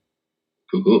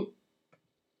Cool, cool.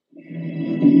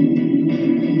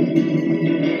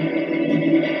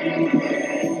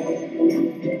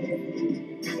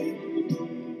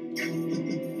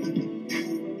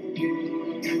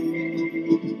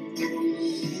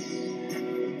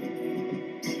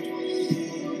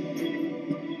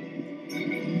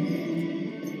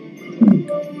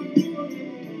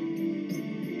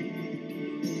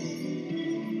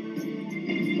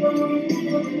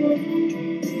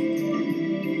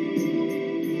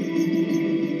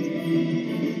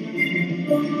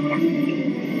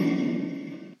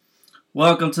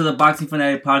 Welcome to the Boxing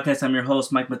Fanatic Podcast. I'm your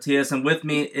host, Mike Matias, and with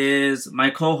me is my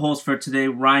co-host for today,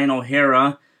 Ryan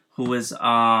O'Hara, who is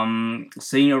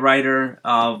senior writer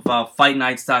of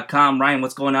FightNights.com. Ryan,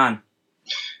 what's going on?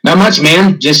 Not much,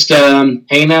 man. Just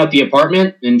hanging out at the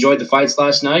apartment. Enjoyed the fights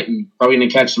last night, and probably going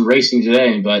to catch some racing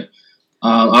today. But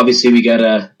obviously, we got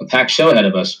a packed show ahead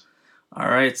of us. All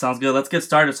right, sounds good. Let's get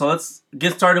started. So let's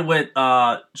get started with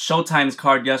Showtime's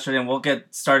card yesterday, and we'll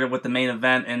get started with the main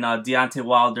event in Deontay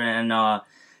Wilder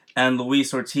and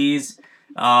Luis-Ortiz.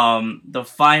 The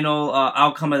final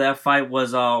outcome of that fight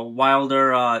was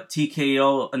Wilder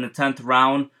TKO in the 10th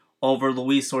round over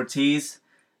Luis-Ortiz.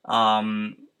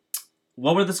 What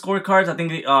were the scorecards? I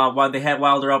think they had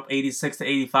Wilder up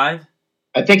 86-85.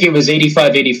 I think it was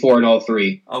 85-84 in all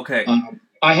three. Okay.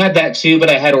 I had that too, but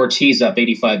I had Ortiz up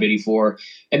 85-84.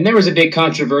 And there was a big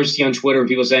controversy on Twitter,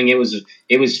 people saying it was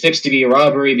fixed to be a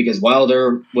robbery because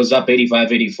Wilder was up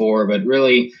 85-84, but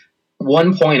really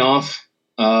 1 point off.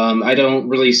 I don't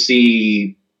really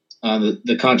see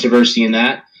the controversy in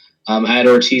that. I had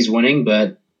Ortiz winning,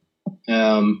 but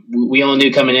we all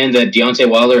knew coming in that Deontay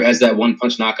Wilder has that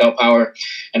one-punch knockout power.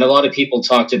 And a lot of people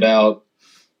talked about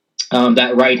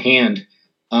that right hand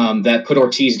that put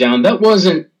Ortiz down.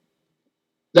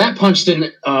 That punch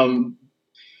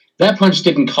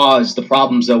didn't cause the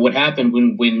problems, though. What happened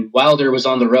when Wilder was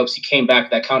on the ropes, he came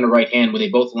back that counter right hand where they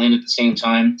both landed at the same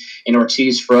time, and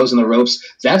Ortiz froze on the ropes.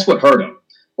 That's what hurt him.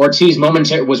 Ortiz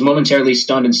was momentarily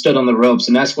stunned and stood on the ropes,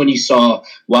 and that's when you saw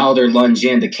Wilder lunge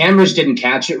in. The cameras didn't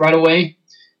catch it right away.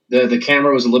 The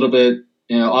camera was a little bit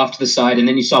off to the side, and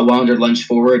then you saw Wilder lunge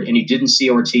forward, and you didn't see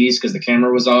Ortiz because the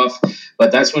camera was off. But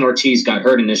that's when Ortiz got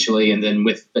hurt initially, and then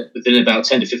within about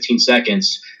 10 to 15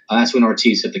 seconds, that's when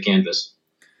Ortiz hit the canvas.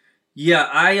 Yeah,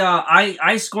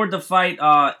 I scored the fight.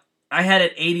 I had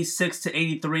it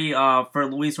 86-83 for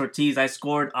Luis-Ortiz. I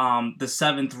scored the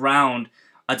 7th round,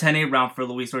 a 10-8 round for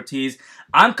Luis-Ortiz.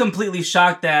 I'm completely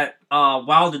shocked that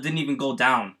Wilder didn't even go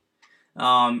down.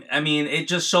 I mean, it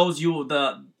just shows you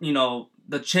the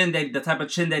type of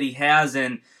chin that he has,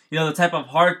 and the type of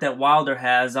heart that Wilder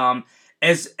has.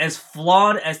 As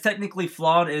technically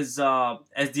flawed as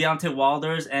Deontay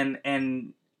Wilder's,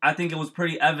 and I think it was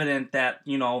pretty evident that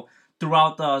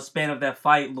throughout the span of that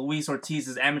fight,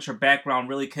 Luis-Ortiz's amateur background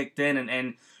really kicked in,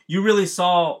 and you really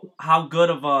saw how good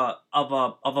of a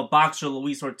boxer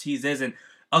Luis-Ortiz is, and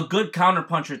a good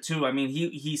counterpuncher too. I mean,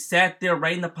 he sat there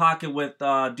right in the pocket with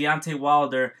Deontay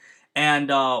Wilder, and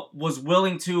was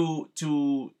willing to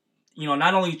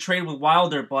not only trade with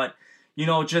Wilder, but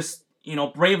just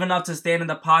brave enough to stand in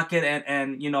the pocket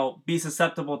and be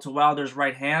susceptible to Wilder's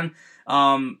right hand.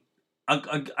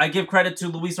 I give credit to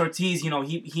Luis-Ortiz.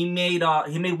 He made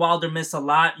Wilder miss a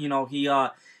lot.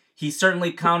 He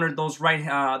certainly countered those right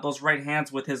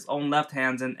hands with his own left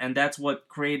hands, and that's what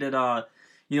created the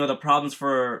problems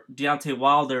for Deontay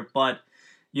Wilder. But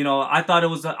I thought it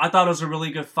was a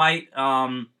really good fight.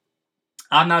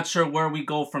 I'm not sure where we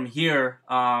go from here.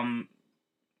 I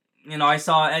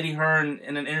saw Eddie Hearn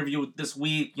in an interview this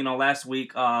week, last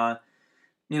week,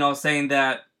 saying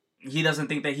that he doesn't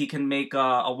think that he can make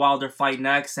a Wilder fight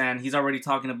next, and he's already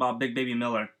talking about Big Baby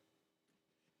Miller.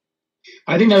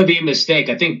 I think that would be a mistake.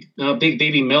 I think Big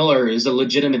Baby Miller is a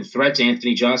legitimate threat to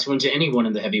Anthony Joshua and to anyone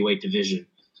in the heavyweight division.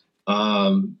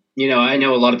 I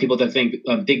know a lot of people that think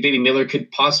Big Baby Miller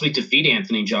could possibly defeat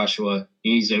Anthony Joshua.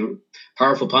 He's a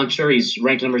powerful puncher. He's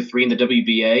ranked number 3 in the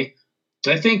WBA.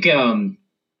 So I think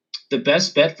the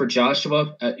best bet for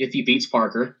Joshua, if he beats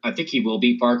Parker, I think he will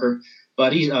beat Parker,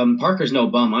 but Parker's no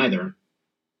bum either.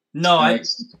 No,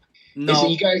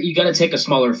 you got to take a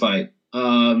smaller fight.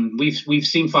 We've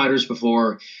seen fighters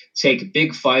before take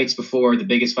big fights before the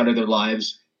biggest fight of their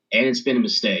lives, and it's been a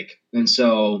mistake. And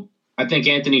so I think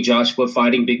Anthony Joshua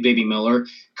fighting Big Baby Miller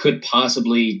could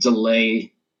possibly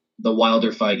delay the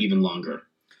Wilder fight even longer.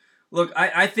 Look,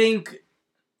 I think,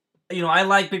 I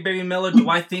like Big Baby Miller. Do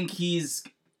I think he's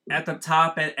at the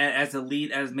top as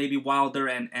elite as maybe Wilder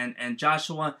and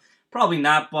Joshua? Probably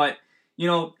not, but,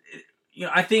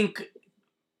 I think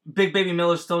Big Baby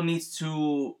Miller still needs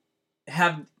to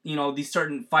have these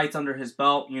certain fights under his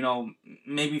belt.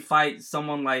 Maybe fight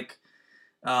someone like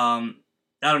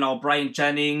I don't know, Brian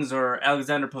Jennings or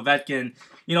Alexander Povetkin.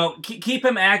 Keep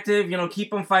him active.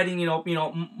 Keep him fighting.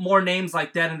 More names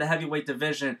like that in the heavyweight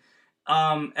division.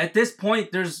 At this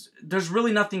point, there's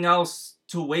really nothing else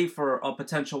to wait for a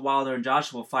potential Wilder and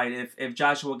Joshua fight. If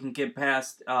Joshua can get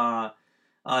past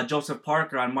Joseph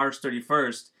Parker on March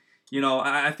 31st,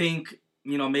 I think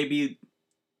maybe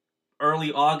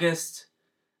early August.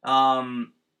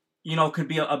 Could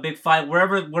be a big fight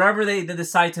wherever they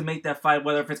decide to make that fight,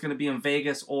 whether if it's going to be in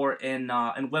Vegas or in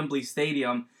Wembley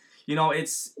Stadium.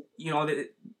 It's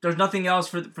there's nothing else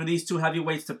for these two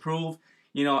heavyweights to prove.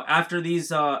 After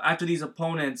these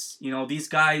opponents, these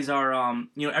guys are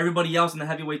everybody else in the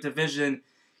heavyweight division,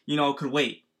 could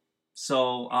wait.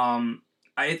 So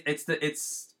it's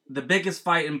the biggest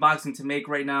fight in boxing to make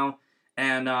right now,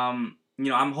 and I'm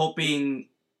hoping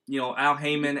Al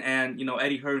Heyman and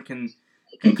Eddie Hearn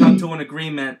can come to an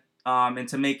agreement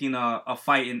into making a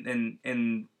fight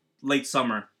in late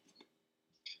summer.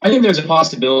 I think there's a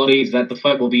possibility that the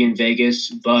fight will be in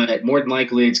Vegas, but more than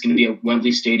likely it's going to be at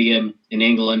Wembley Stadium in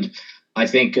England. I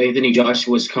think Anthony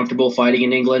Joshua is comfortable fighting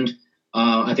in England.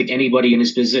 I think anybody in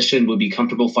his position would be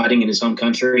comfortable fighting in his home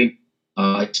country.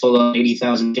 I sold out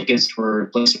 80,000 tickets for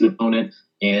replacement opponent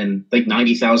and like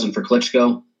 90,000 for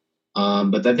Klitschko.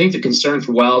 But I think the concern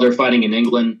for Wilder fighting in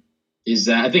England is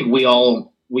that I think we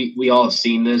all have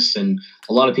seen this, and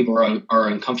a lot of people are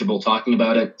uncomfortable talking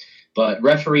about it. But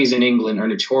referees in England are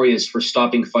notorious for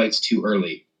stopping fights too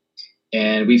early.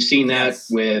 And we've seen that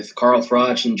with Carl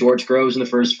Froch and George Groves in the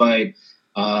first fight.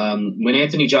 When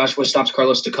Anthony Joshua stopped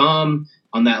Carlos Takam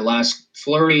on that last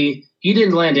flurry, he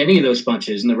didn't land any of those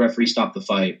punches, and the referee stopped the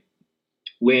fight.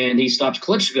 When he stopped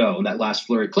Klitschko in that last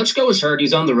flurry, Klitschko was hurt.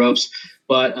 He's on the ropes.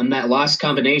 But on that last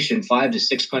combination, 5 to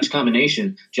 6 punch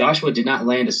combination, Joshua did not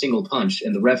land a single punch,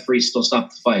 and the referee still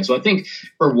stopped the fight. So I think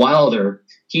for Wilder,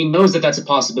 he knows that that's a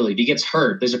possibility. If he gets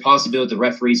hurt, there's a possibility the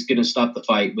referee's going to stop the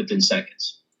fight within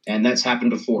seconds. And that's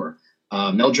happened before.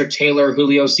 Meldrick Taylor,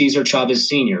 Julio Cesar Chavez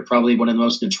Sr., probably one of the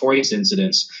most notorious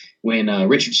incidents when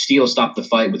Richard Steele stopped the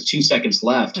fight with 2 seconds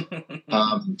left.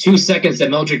 2 seconds that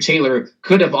Meldrick Taylor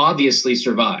could have obviously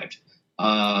survived.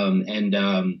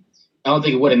 I don't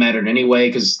think it would have mattered anyway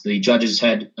because the judges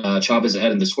had Chavez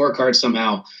ahead in the scorecard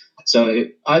somehow. So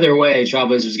either way,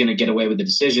 Chavez was going to get away with the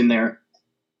decision there.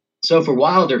 So for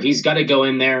Wilder, he's got to go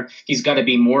in there. He's got to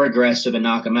be more aggressive and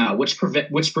knock him out, which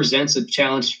presents a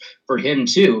challenge for him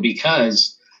too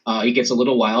because he gets a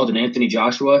little wild. And Anthony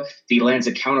Joshua, if he lands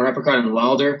a counter uppercut on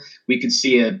Wilder, we could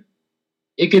see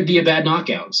it could be a bad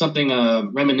knockout, something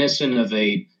reminiscent of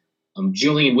a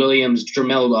Julian Williams,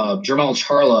 Jermell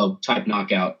Charlo type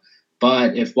knockout.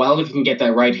 But if Wilder can get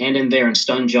that right hand in there and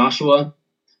stun Joshua,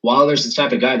 Wilder's the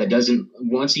type of guy that doesn't,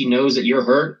 once he knows that you're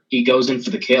hurt, he goes in for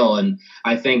the kill. And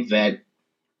I think that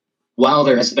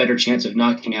Wilder has a better chance of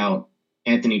knocking out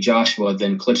Anthony Joshua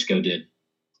than Klitschko did.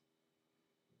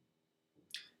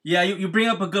 Yeah, you bring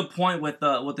up a good point with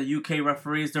the UK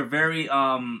referees. They're very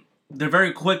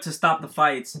quick to stop the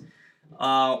fights.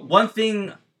 One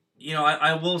thing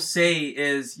I will say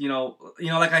is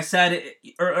like I said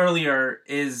earlier,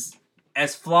 is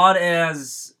as flawed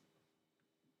as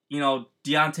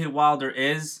Deontay Wilder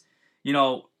is,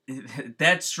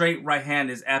 that straight right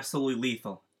hand is absolutely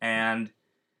lethal, and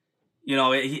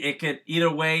it could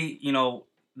either way.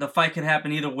 The fight could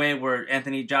happen either way, where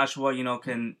Anthony Joshua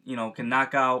can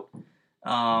knock out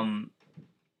Deontay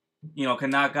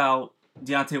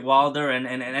Wilder, and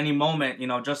at any moment,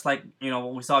 just like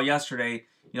what we saw yesterday,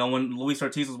 when Luis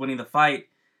Ortiz was winning the fight,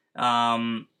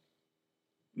 Deontay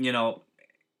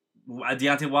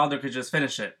Wilder could just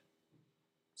finish it.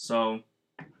 So,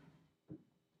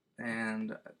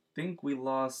 and I think we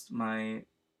lost my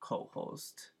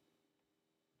co-host.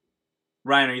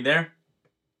 Ryan, are you there?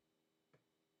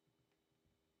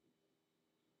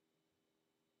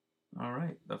 All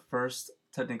right, the first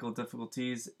technical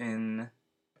difficulties in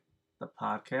the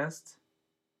podcast.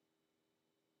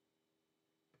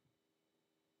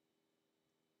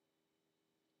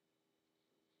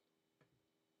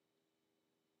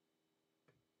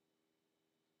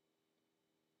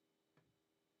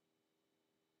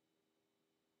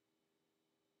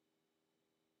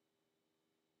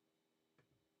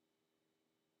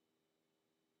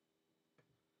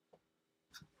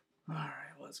 All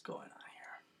right, what's going on here?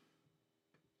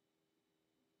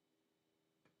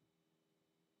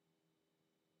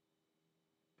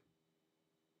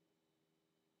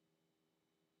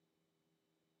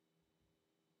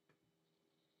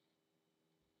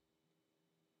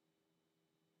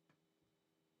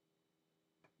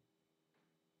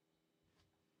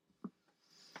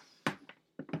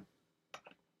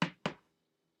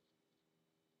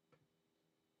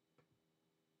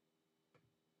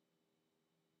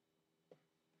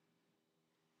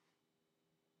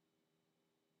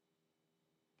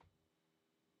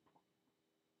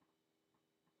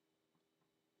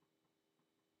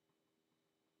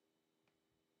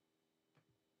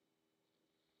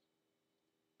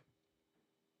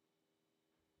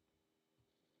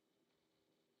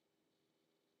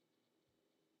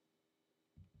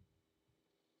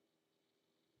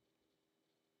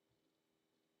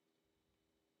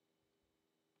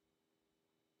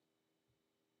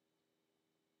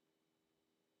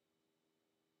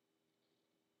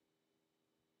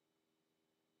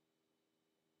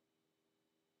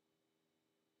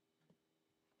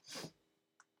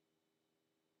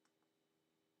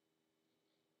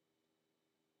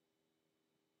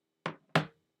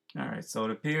 Alright, so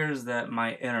it appears that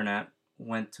my internet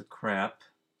went to crap.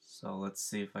 So let's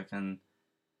see if I can...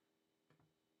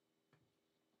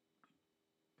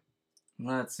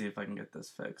 Let's see if I can get this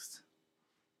fixed.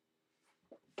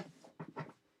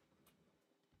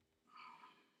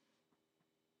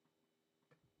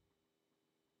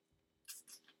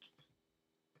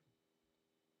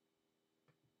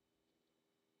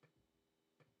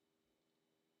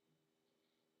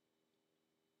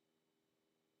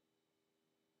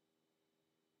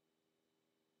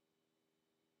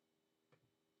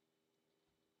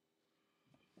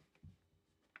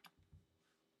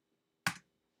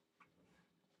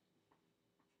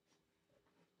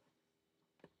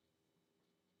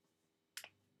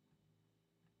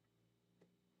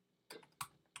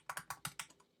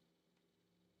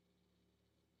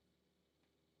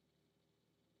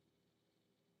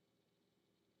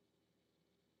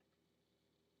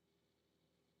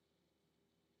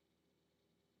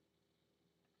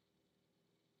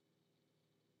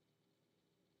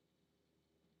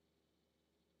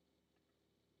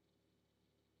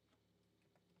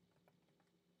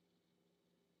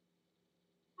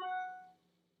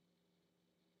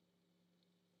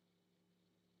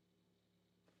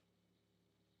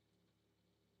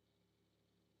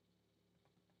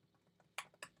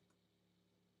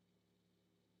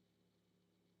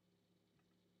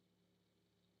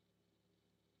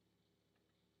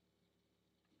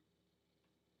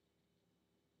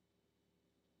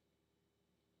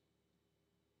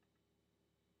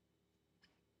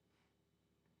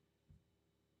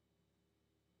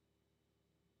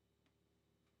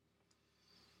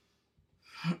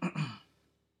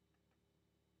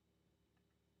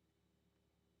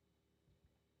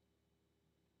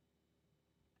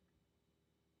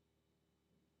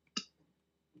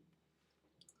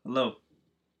 Hello.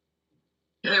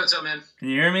 Hey, what's up, man? Can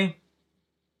you hear me?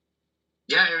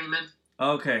 Yeah, I hear you, man.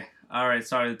 Okay. Alright,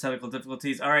 sorry, the technical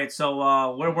difficulties. Alright, so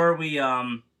where were we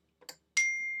at?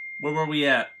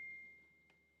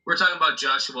 We're talking about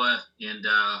Joshua and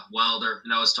Wilder,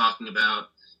 and I was talking about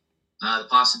the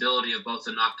possibility of both of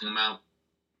them knocking him out.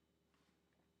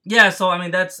 Yeah, so I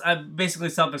mean that's basically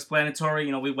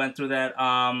self-explanatory. We went through that.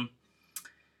 All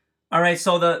right,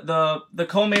 so the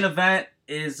co-main event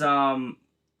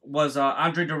was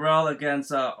Andre Dirrell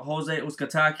against Jose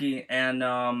Uzcategui, and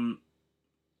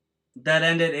that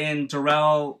ended in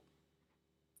Dirrell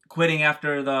quitting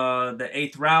after the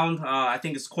eighth round. I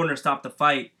think his corner stopped the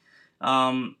fight.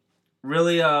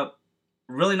 Really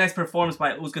really nice performance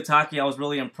by Uzcategui. I was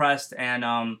really impressed,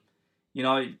 and you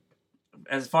know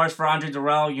as far as for Andre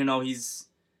Dirrell,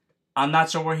 I'm not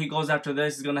sure where he goes after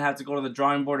this. He's gonna have to go to the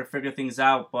drawing board to figure things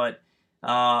out. But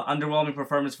underwhelming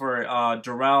performance for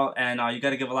Dirrell, and you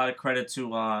got to give a lot of credit to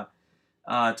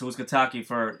Uzcategui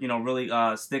for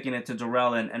really sticking it to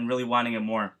Dirrell and really wanting it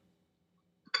more.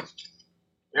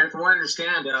 And from what I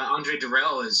understand, Andre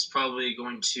Dirrell is probably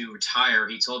going to retire.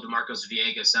 He told DeMarcos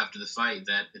Villegas after the fight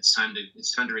that it's time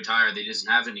to retire. That he doesn't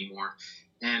have it anymore.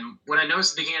 And when I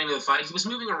noticed at the beginning of the fight, he was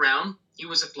moving around. He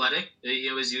was athletic,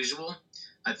 as usual,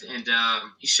 and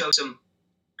he showed some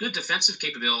good defensive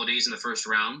capabilities in the first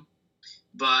round.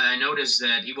 But I noticed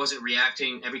that he wasn't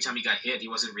reacting every time he got hit. He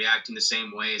wasn't reacting the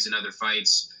same way as in other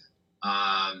fights.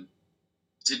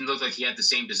 Didn't look like he had the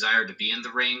same desire to be in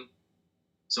the ring.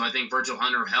 So I think Virgil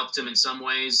Hunter helped him in some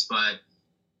ways, but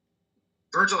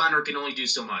Virgil Hunter can only do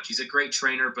so much. He's a great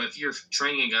trainer, but if you're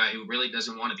training a guy who really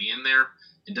doesn't want to be in there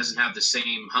and doesn't have the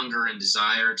same hunger and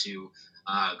desire to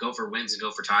go for wins and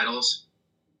go for titles,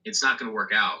 it's not going to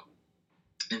work out.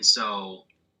 And so,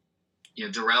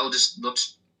 Dirrell just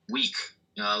looked weak,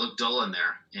 looked dull in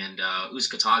there, and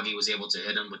Uzcategui was able to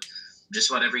hit him with just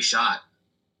about every shot.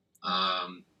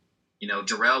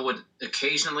 Dirrell would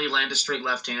occasionally land a straight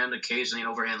left hand, occasionally an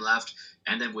overhand left,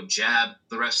 and then would jab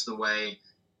the rest of the way.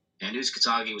 And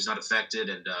Uzcategui was not affected,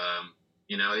 and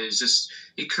it was just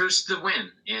he cruised to the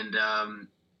win, and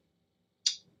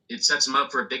it sets him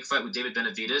up for a big fight with David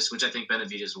Benavidez, which I think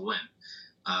Benavidez will win.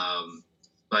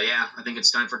 But yeah, I think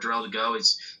it's time for Dirrell to go.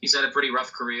 He's had a pretty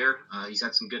rough career. He's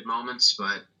had some good moments,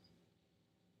 but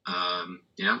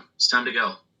it's time to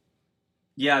go.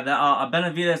 Yeah, the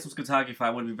Benavidez Uzcategui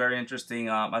fight would be very interesting.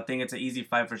 I think it's an easy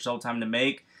fight for Showtime to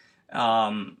make.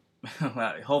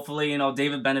 Hopefully,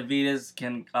 David Benavidez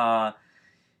can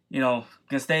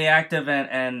stay active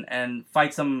and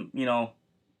fight some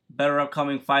better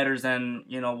upcoming fighters than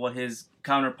what his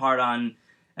counterpart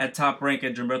at Top Rank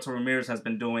at Gilberto Ramirez has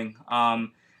been doing.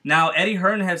 Now Eddie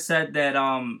Hearn has said that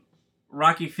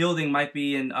Rocky Fielding might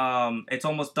be in. It's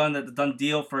almost done. The done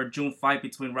deal for a June fight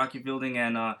between Rocky Fielding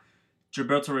and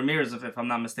Gilberto Ramirez, if I'm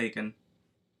not mistaken.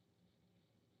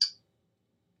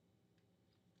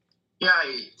 Yeah,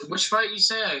 which fight you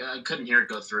say? I couldn't hear it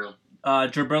go through.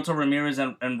 Gilberto Ramirez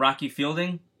and Rocky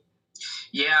Fielding.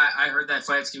 Yeah, I heard that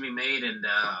fight's gonna be made, and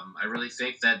I really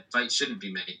think that fight shouldn't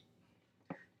be made.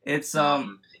 It's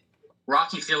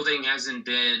Rocky Fielding hasn't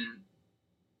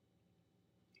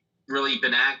really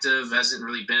been active, hasn't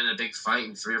really been in a big fight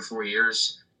in 3 or 4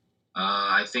 years.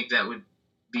 I think that would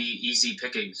be easy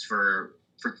pickings for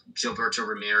Gilberto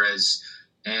Ramirez.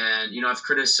 And, I've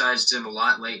criticized him a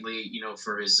lot lately,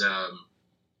 for his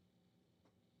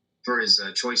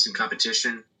choice in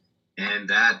competition. And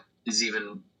that is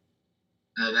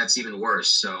that's even worse.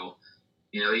 So,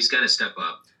 he's got to step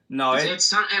up. No,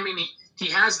 it's time. I mean, he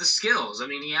has the skills.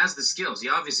 He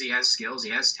obviously has skills.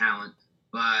 He has talent.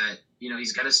 But,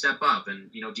 he's got to step up.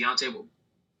 And, Deontay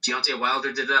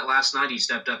Wilder did that last night. He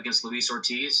stepped up against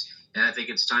Luis-Ortiz. And I think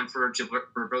it's time for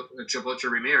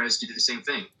Gilberto Ramirez to do the same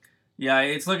thing. Yeah,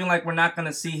 it's looking like we're not going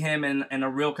to see him in a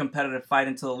real competitive fight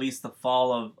until at least the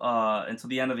fall of until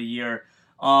the end of the year.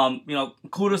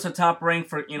 Kudos to Top Rank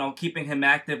for keeping him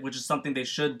active, which is something they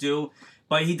should do.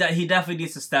 But he definitely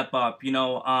needs to step up.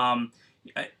 I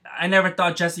never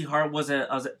thought Jesse Hart was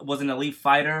an elite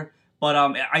fighter, but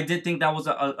I did think that was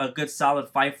a good solid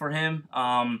fight for him.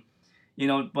 But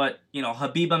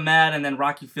Habib Ahmed and then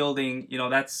Rocky Fielding,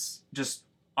 that's just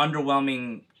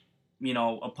underwhelming,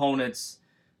 opponents.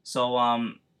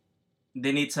 So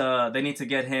they need to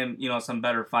get him, some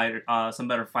better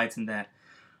fights than that.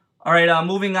 All right,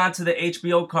 moving on to the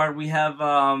HBO card, we have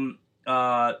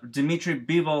Dimitri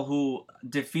Bivol, who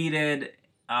defeated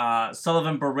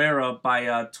Sullivan-Barrera by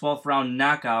a 12th round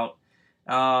knockout.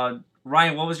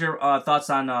 Ryan, what was your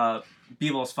thoughts on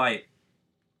Bivol's fight?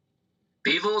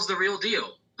 Bivol's the real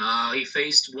deal. He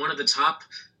faced one of the top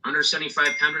under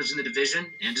 75 pounders in the division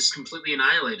and just completely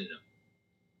annihilated him.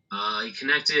 He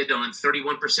connected on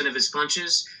 31% of his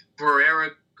punches.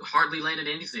 Barrera hardly landed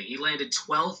anything. He landed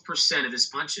 12% of his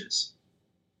punches.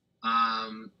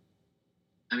 Barrera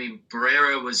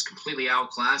was completely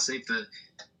outclassed. I think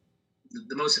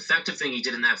the most effective thing he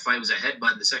did in that fight was a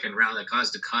headbutt in the second round that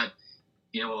caused a cut,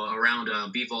 around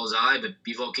Bivol's eye, but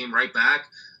Bivol came right back.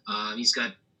 He's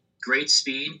got great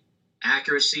speed,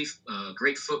 accuracy,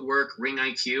 great footwork, ring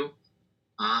IQ.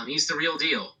 He's the real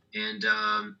deal, and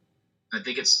I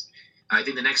think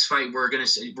the next fight we're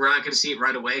not gonna see it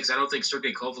right away because I don't think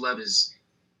Sergey Kovalev is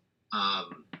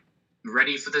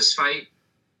ready for this fight.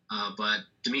 But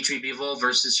Dimitri Bivol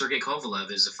versus Sergey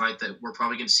Kovalev is a fight that we're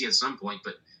probably gonna see at some point,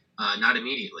 but not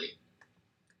immediately.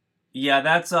 Yeah,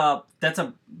 that's a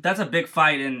big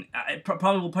fight, and we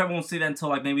probably won't see that until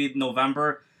like maybe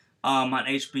November on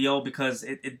HBO because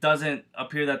it doesn't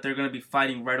appear that they're gonna be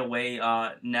fighting right away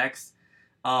next.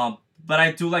 But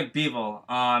I do like Bivol.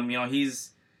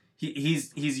 He's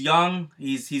young.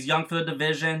 He's young for the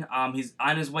division. He's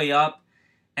on his way up,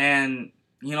 and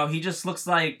he just looks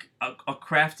like a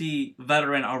crafty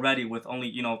veteran already with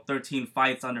only 13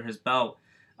 fights under his belt.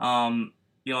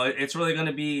 It's really going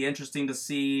to be interesting to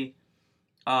see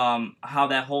how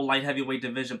that whole light heavyweight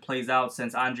division plays out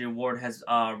since Andre Ward has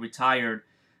retired.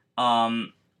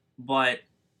 But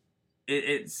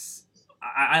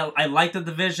I like the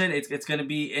division. It's going to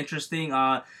be interesting.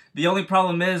 The only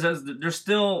problem is there's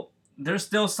still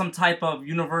some type of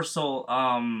universal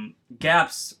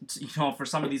gaps, for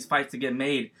some of these fights to get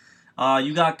made.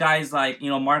 You got guys like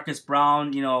Marcus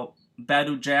Brown,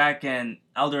 Badu Jack, and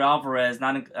Elder Alvarez.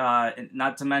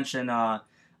 Not to mention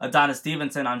Adonis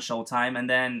Stevenson on Showtime, and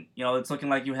then it's looking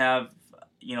like you have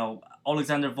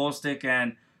Alexander Volstik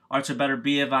and Artur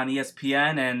Beterbiev on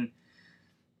ESPN, and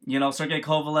Sergey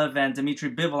Kovalev and Dimitri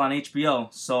Bivol on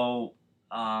HBO. So,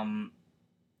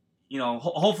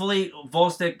 hopefully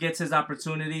Volstik gets his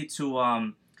opportunity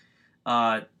to,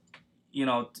 to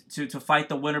fight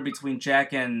the winner between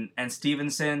Jack and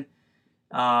Stevenson.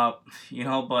 But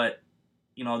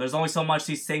there's only so much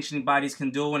these sanctioning bodies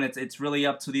can do, and it's really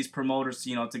up to these promoters,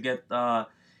 to get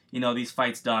these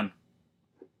fights done.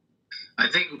 I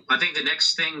think the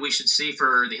next thing we should see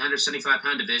for the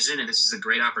 175-pound division, and this is a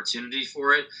great opportunity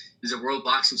for it, is a World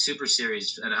Boxing Super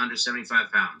Series at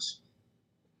 175 pounds.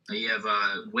 You have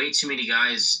way too many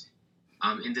guys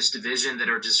in this division that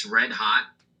are just red hot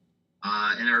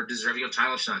and are deserving of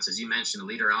title shots, as you mentioned.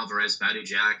 Leader Alvarez, Badu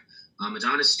Jack,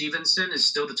 Adonis Stevenson is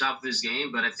still the top of his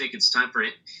game, but I think it's time for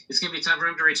it. It's going to be time for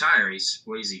him to retire. He's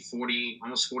 40,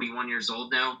 almost 41 years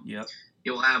old now. Yep.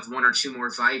 He'll have one or two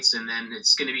more fights, and then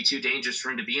it's going to be too dangerous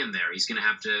for him to be in there. He's going to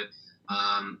have to,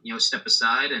 step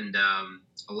aside and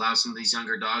allow some of these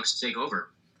younger dogs to take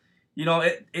over.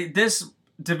 This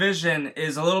division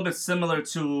is a little bit similar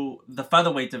to the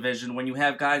featherweight division when you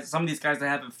have some of these guys that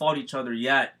haven't fought each other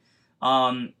yet.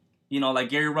 like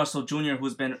Gary Russell Jr.,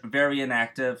 who's been very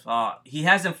inactive. He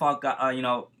hasn't fought,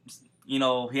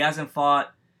 he hasn't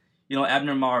fought,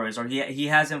 Abner Mares, or he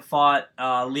hasn't fought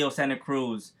Leo Santa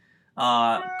Cruz,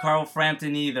 Carl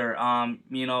Frampton either.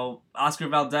 Oscar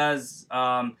Valdez.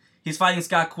 He's fighting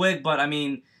Scott Quigg, but I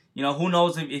mean, who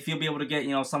knows if he'll be able to get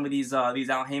some of these Al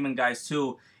Heyman guys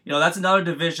too. That's another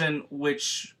division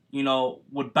which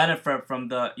would benefit from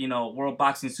the World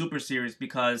Boxing Super Series,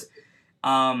 because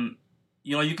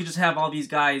you could just have all these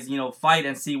guys fight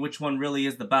and see which one really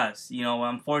is the best.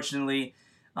 Unfortunately,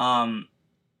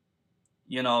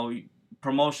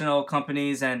 promotional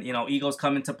companies and egos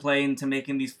come into play into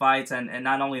making these fights, and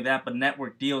not only that, but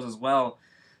network deals as well.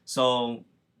 So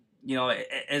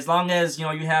as long as you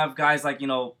have guys like from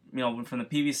the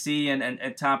PBC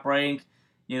and Top Rank,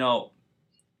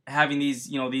 having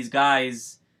these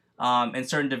guys in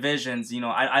certain divisions,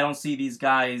 I don't see these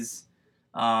guys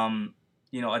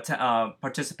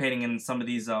participating in some of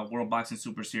these World Boxing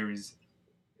Super Series.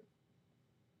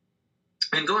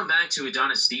 And going back to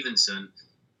Adonis Stevenson,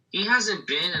 he hasn't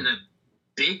been in a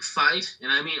big fight, and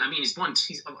I mean he's won.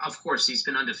 Of course, he's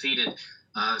been undefeated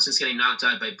since getting knocked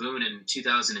out by Boone in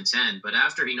 2010. But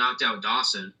after he knocked out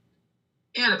Dawson,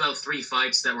 he had about 3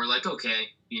 fights that were like, okay,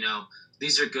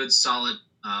 these are good, solid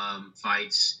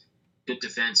fights, good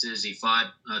defenses. He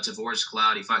fought Tavoris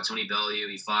Cloud, he fought Tony Bellew,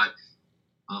 he fought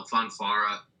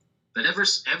Fonfara. But ever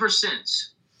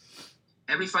since,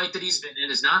 every fight that he's been in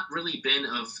has not really been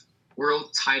of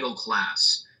world title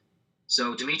class.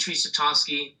 So Dmitry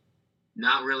Satoski,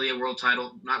 not really a world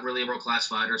class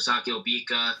fighter. Saki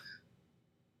Obika,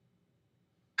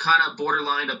 kind of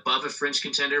borderline above a fringe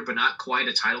contender, but not quite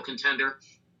a title contender.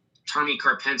 Tommy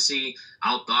Karpensi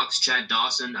outboxed Chad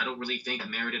Dawson. I don't really think it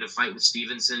merited a fight with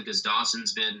Stevenson, because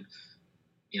Dawson's been,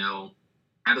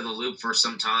 out of the loop for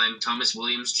some time. Thomas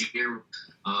Williams Jr.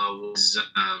 Was,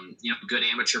 a good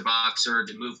amateur boxer,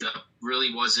 moved up,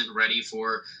 really wasn't ready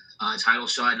for a title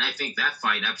shot, and I think that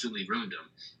fight absolutely ruined him,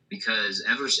 because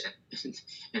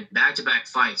in back-to-back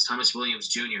fights, Thomas Williams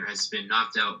Jr. has been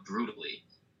knocked out brutally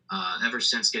ever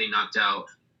since getting knocked out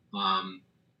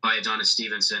by Adonis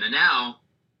Stevenson. And now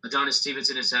Adonis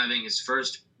Stevenson is having his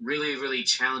first really, really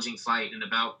challenging fight in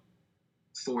about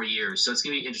 4 years. So it's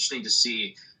going to be interesting to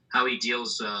see how he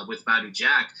deals with Badou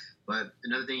Jack. But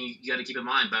another thing you got to keep in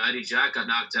mind, Badou Jack got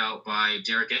knocked out by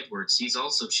Derek Edwards. He's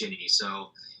also chinny.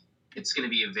 So it's going to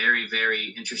be a very,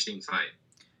 very interesting fight.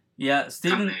 Yeah,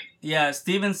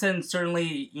 Stevenson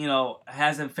certainly,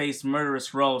 hasn't faced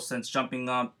Murderous Rose since jumping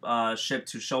up ship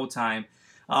to Showtime.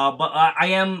 But I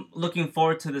am looking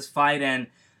forward to this fight, and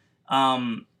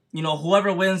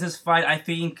whoever wins this fight, I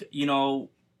think,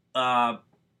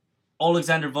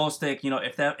 Alexander Vostok,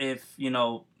 if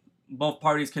both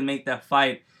parties can make that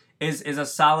fight, is a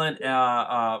solid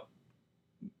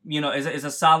is a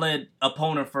solid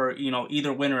opponent for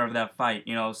either winner of that fight.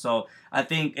 So I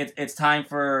think it's time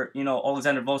for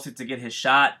Alexander Vostok to get his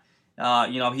shot.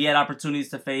 He had opportunities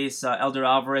to face Elder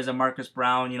Alvarez and Marcus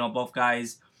Brown. Both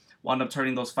guys wound up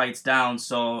turning those fights down.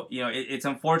 So it's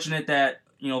unfortunate that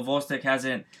Vostok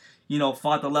hasn't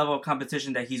fought the level of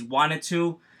competition that he's wanted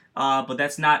to. But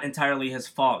that's not entirely his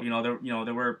fault.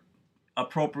 There were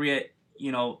appropriate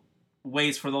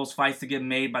ways for those fights to get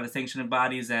made by the sanctioning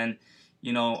bodies, and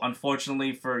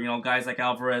unfortunately for guys like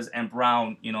Alvarez and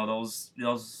Brown, those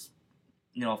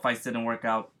fights didn't work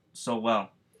out so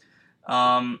well.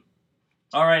 All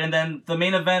right, and then the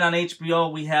main event on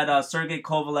HBO, we had Sergey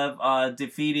Kovalev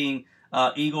defeating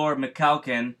Igor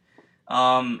Mikhalkin.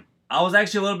 I was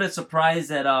actually a little bit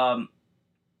surprised at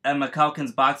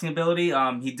Mikhalkin's boxing ability.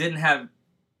 He didn't have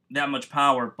that much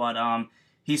power, but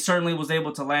he certainly was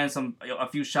able to land a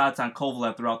few shots on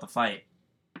Kovalev throughout the fight.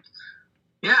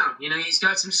 Yeah, he's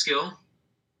got some skill.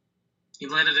 He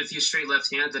landed a few straight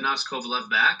left hands that knocks Kovalev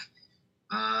back,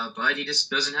 but he just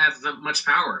doesn't have that much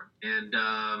power. And,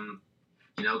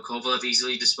 Kovalev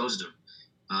easily disposed of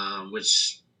him,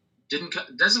 which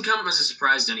doesn't come as a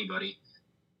surprise to anybody.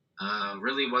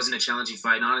 Really wasn't a challenging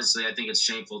fight. And honestly, I think it's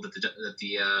shameful that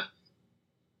the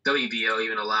WBO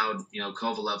even allowed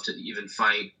Kovalev to even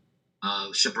fight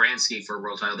Shabransky for a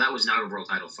world title. That was not a world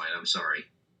title fight. I'm sorry.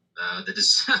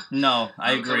 No,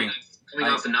 I agree. Coming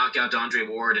off the knockout to Andre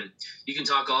Ward, and you can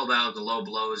talk all about the low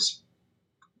blows.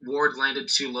 Ward landed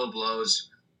 2 low blows.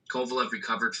 Kovalev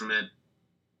recovered from it.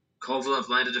 Kovalev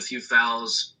landed a few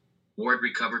fouls. Ward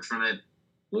recovered from it.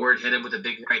 Ward hit him with a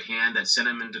big right hand that sent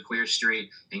him into Queer Street.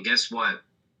 And guess what?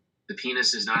 The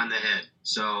penis is not on the head.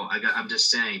 So I'm just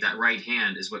saying that right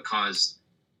hand is what caused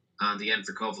the end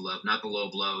for Kovalev, not the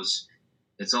low blows.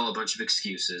 It's all a bunch of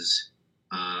excuses.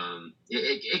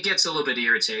 It gets a little bit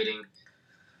irritating.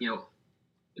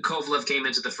 Kovalev came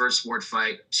into the first sport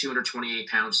fight 228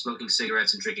 pounds, smoking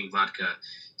cigarettes and drinking vodka.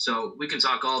 So we can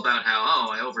talk all about how,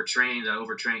 I overtrained. No,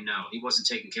 he wasn't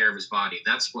taking care of his body.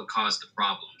 That's what caused the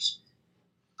problems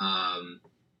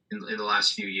in the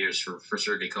last few years for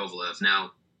Sergey Kovalev.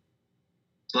 Now,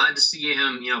 glad to see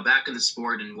him, back in the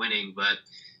sport and winning, but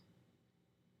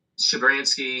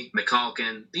Shabransky,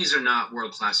 Mikhalkin, these are not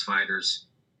world-class fighters.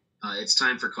 It's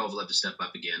time for Kovalev to step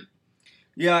up again.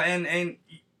 Yeah, and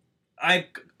I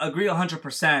agree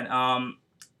 100%.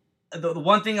 The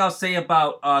one thing I'll say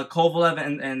about Kovalev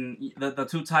and the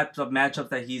two types of matchups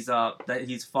that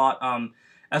he's fought,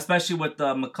 especially with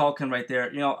Mikhalkin right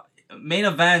there, main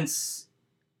events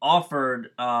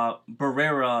offered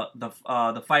Barrera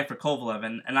the fight for Kovalev,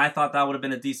 and I thought that would have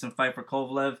been a decent fight for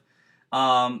Kovalev,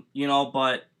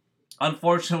 but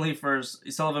unfortunately for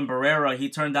Sullivan Barrera, he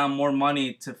turned down more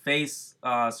money to face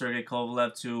Sergey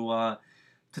Kovalev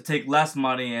to take less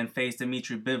money and face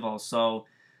Dmitry Bivol. So,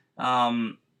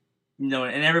 and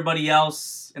everybody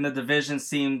else in the division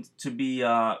seemed to be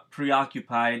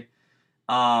preoccupied.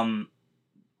 But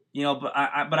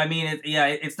I mean,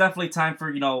 it's definitely time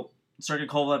for Sergey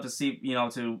Kovalev to see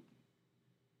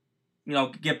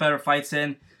get better fights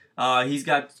in. He's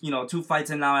got 2 fights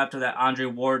in now after that Andre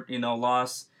Ward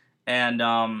loss, and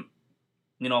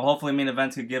hopefully main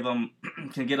events can get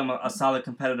him a solid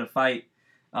competitive fight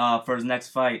for his next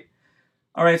fight.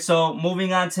 All right, so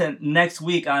moving on to next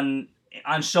week on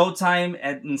Showtime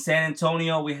in San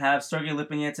Antonio, we have Sergey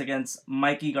Lipinets against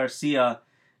Mikey Garcia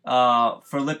for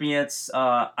Lipinets'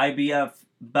 IBF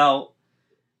belt.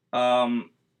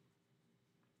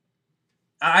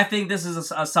 I think this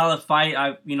is a solid fight.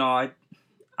 I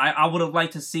would have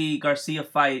liked to see Garcia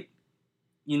fight,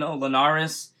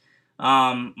 Linares.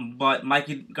 But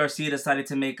Mikey Garcia decided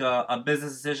to make a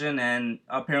business decision and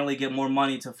apparently get more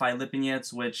money to fight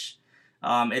Lipinets, which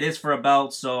it is for a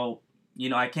belt, so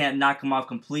I can't knock him off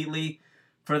completely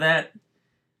for that.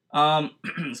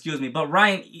 Excuse me. But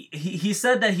Ryan, he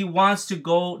said that he wants to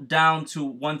go down to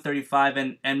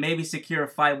 135 and maybe secure a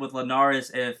fight with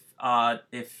Linares if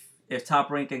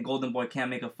Top Rank and Golden Boy can't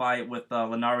make a fight with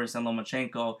Linares and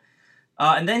Lomachenko.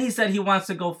 And then he said he wants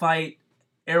to go fight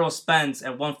Errol Spence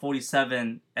at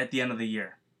 147 at the end of the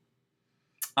year.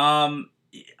 I'm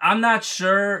not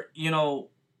sure, I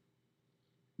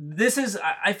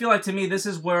feel like to me, this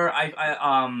is where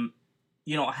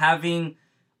having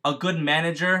a good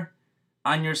manager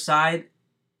on your side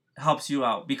helps you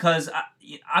out, because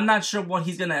I'm not sure what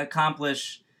he's going to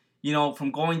accomplish, from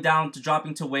going down to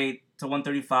dropping to weight to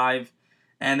 135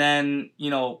 and then,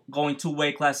 going 2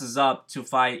 weight classes up to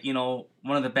fight,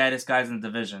 one of the baddest guys in the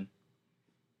division.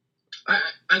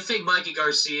 I think Mikey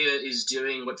Garcia is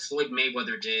doing what Floyd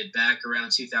Mayweather did back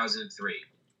around 2003.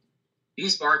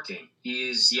 He's barking.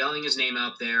 He's yelling his name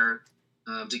out there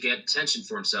to get attention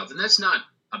for himself. And that's not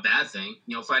a bad thing.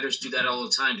 Fighters do that all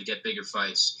the time to get bigger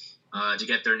fights, to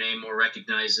get their name more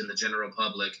recognized in the general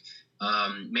public.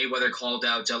 Mayweather called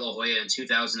out De La Hoya in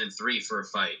 2003 for a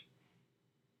fight.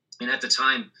 And at the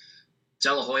time,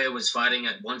 De La Hoya was fighting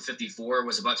at 154,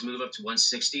 was about to move up to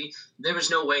 160. There was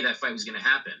no way that fight was going to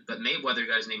happen. But Mayweather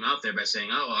got his name out there by saying,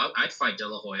 I'd fight De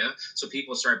La Hoya. So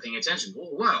people started paying attention.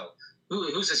 Whoa,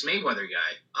 who's this Mayweather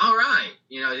guy? All right.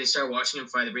 They started watching him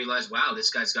fight. They realized, wow,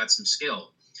 this guy's got some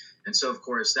skill. And so, of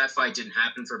course, that fight didn't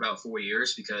happen for about 4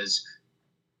 years because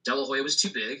De La Hoya was too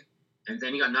big. And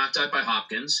then he got knocked out by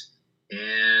Hopkins.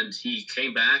 And he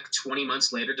came back 20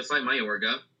 months later to fight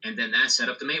Mayorga. And then that set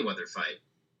up the Mayweather fight.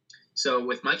 So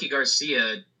with Mikey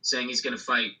Garcia saying he's going to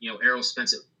fight, Errol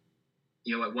Spence at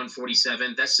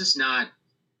 147, that's just not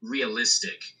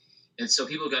realistic. And so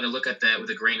people got to look at that with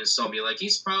a grain of salt and be like,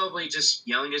 he's probably just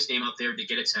yelling his name out there to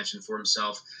get attention for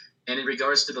himself. And in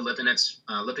regards to the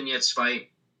Lipinets fight,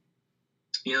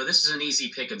 this is an easy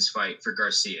pickings fight for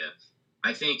Garcia.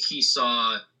 I think he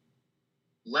saw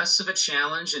less of a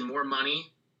challenge and more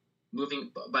money moving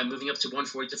up to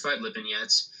 140 to fight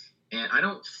Lipinets. And I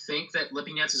don't think that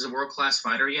Lipinets is a world-class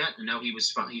fighter yet. I know he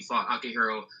fought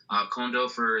Akihiro Kondo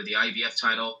for the IBF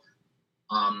title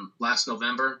last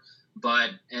November.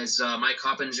 But as Mike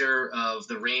Hoppinger of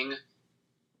The Ring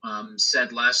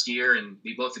said last year, and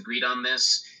we both agreed on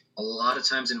this, a lot of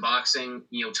times in boxing,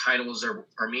 titles are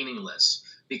meaningless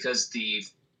because the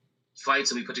fights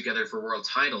that we put together for world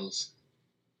titles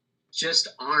just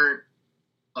aren't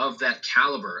of that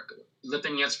caliber.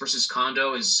 Lipinets versus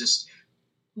Kondo is just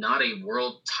not a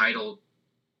world title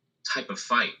type of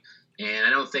fight. And I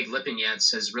don't think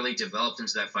Lipinets has really developed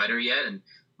into that fighter yet. And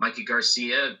Mikey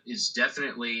Garcia is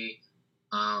definitely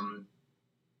on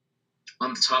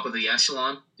the top of the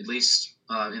echelon, at least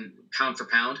in pound for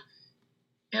pound.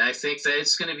 And I think that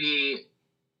it's going to be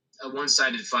a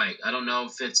one-sided fight. I don't know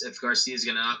if Garcia's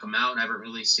going to knock him out. I haven't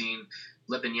really seen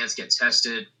Lipinets get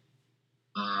tested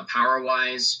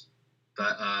power-wise,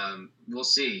 but we'll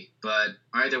see. But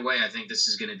either way, I think this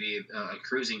is going to be a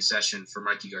cruising session for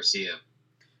Mikey Garcia.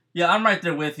 Yeah, I'm right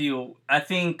there with you. I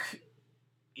think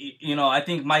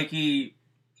Mikey,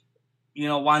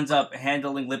 winds up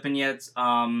handling Lipinets.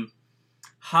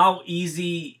 How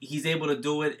easy he's able to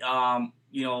do it,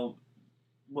 will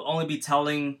only be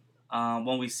telling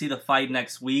when we see the fight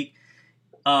next week.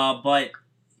 But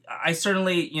I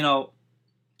certainly,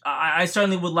 I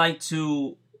certainly would like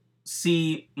to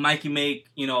see Mikey make,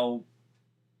 a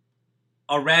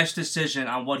rash decision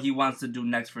on what he wants to do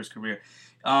next for his career.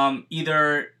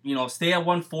 Either, stay at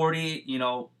 140,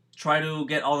 try to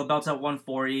get all the belts at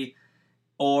 140,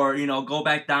 or, go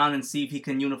back down and see if he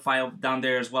can unify down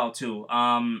there as well, too.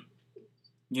 I'm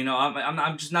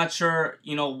just not sure,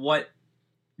 what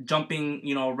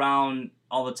jumping, around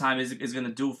all the time is going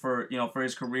to do for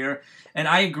his career. And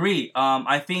I agree.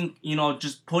 I think,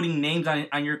 just putting names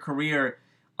on your career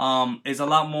is a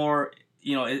lot more,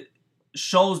 it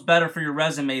shows better for your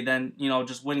resume than,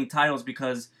 just winning titles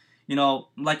because,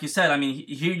 like you said, I mean,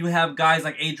 here you have guys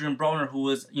like Adrian Broner, who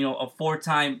is, a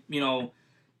 4-time,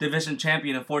 division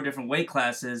champion in 4 different weight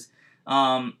classes.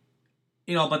 But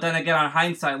then again, on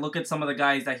hindsight, look at some of the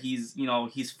guys that he's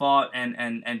fought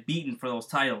and beaten for those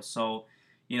titles. So,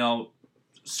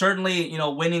 certainly,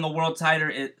 winning a world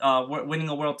title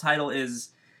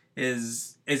is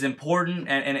important,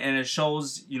 and it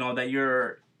shows, that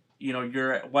you're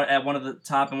at one of the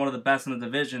top and one of the best in the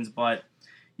divisions. But,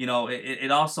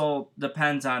 it also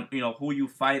depends on, who you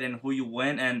fight and who you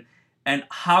win and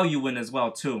how you win as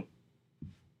well, too.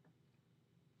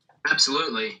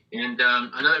 Absolutely. And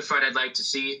another fight I'd like to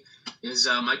see is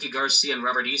Mikey Garcia and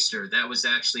Robert Easter. That was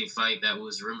actually a fight that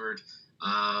was rumored.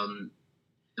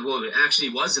 It actually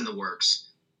was in the works.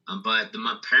 But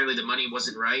apparently the money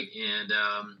wasn't right. And,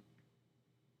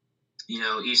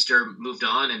 Easter moved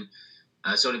on, and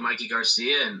so did Mikey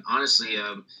Garcia. And honestly,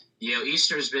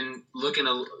 Easter's been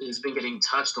has been getting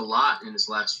touched a lot in his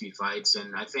last few fights.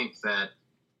 And I think that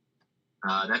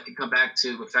that could come back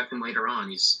to affect him later on.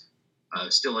 He's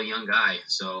still a young guy,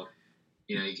 so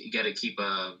you got to keep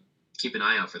an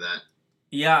eye out for that.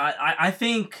 Yeah, I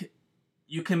think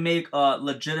you can make a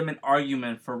legitimate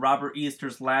argument for Robert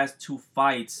Easter's last 2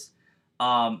 fights,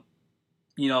 to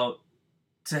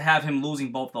have him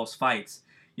losing both those fights.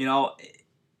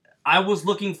 I was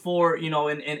looking for,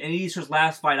 in Easter's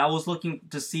last fight, I was looking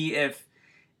to see if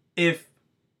he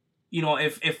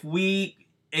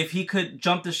could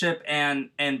jump the ship and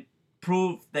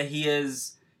prove that he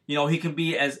is. He can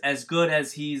be as good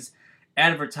as he's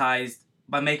advertised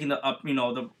by making the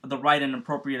right and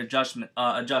appropriate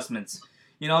adjustments.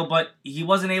 But he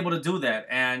wasn't able to do that,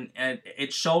 and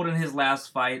it showed in his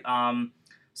last fight.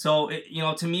 So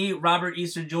to me, Robert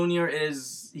Easter Jr.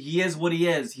 is what he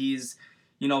is. He's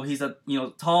a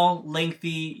tall,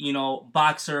 lengthy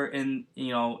boxer in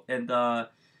the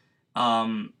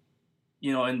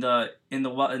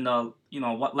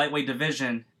lightweight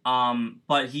division.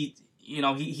 But he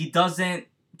doesn't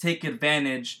take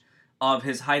advantage of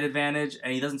his height advantage,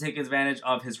 and he doesn't take advantage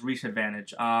of his reach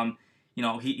advantage.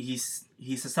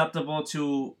 He's susceptible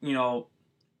to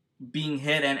being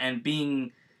hit and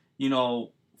being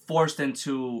forced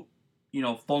into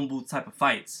phone booth type of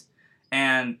fights,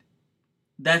 and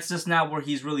that's just not where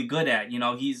he's really good at.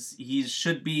 He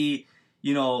should be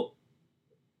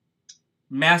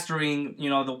mastering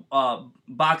the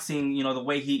boxing the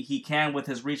way he can with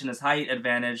his reach and his height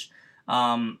advantage.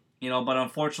 But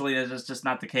unfortunately, that's just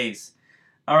not the case.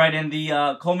 All right, in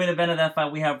the co-main event of that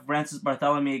fight, we have Francis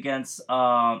Barthélemy against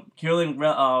Kieran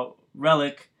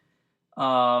Relic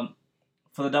for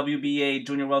the WBA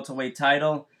junior welterweight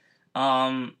title.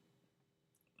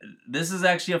 This is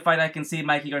actually a fight I can see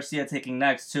Mikey Garcia taking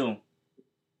next, too.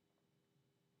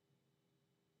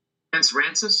 Against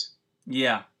Francis?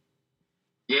 Yeah.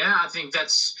 Yeah, I think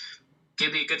that's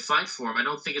going to be a good fight for him. I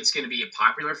don't think it's going to be a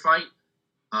popular fight.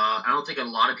 I don't think a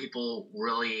lot of people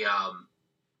really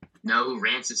know who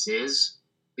Francis is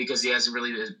because he hasn't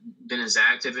really been as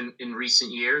active in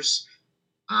recent years.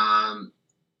 But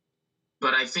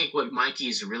I think what Mikey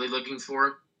is really looking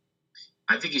for,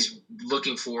 I think he's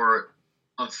looking for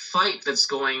a fight that's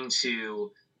going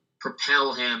to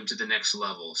propel him to the next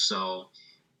level. So,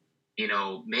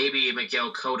 maybe a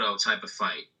Miguel Cotto type of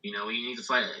fight. You need to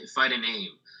fight a name.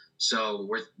 So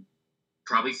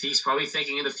he's probably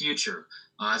thinking in the future.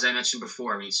 As I mentioned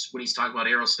before, when he's talking about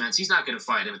Errol Spence, he's not going to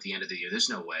fight him at the end of the year. There's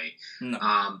no way.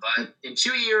 No. But in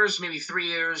 2 years, maybe 3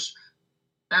 years,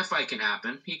 that fight can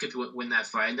happen. He could win that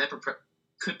fight, and that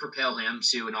could propel him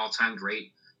to an all-time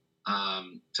great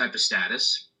type of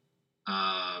status,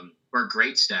 or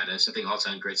great status. I think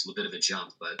all-time great's a little bit of a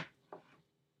jump, but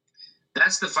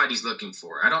that's the fight he's looking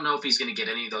for. I don't know if he's going to get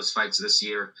any of those fights this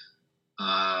year.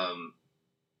 I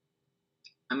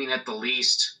mean, at the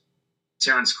least,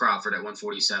 Terrence Crawford at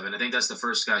 147. I think that's the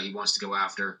first guy he wants to go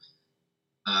after.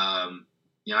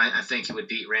 I think he would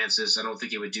beat Rancis. I don't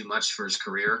think he would do much for his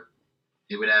career.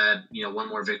 It would add, one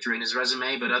more victory in his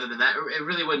resume. But other than that, it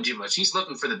really wouldn't do much. He's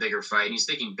looking for the bigger fight. He's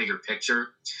thinking bigger picture,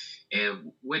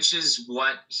 which is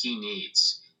what he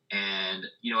needs. And,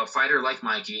 a fighter like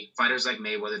Mikey, fighters like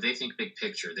Mayweather, they think big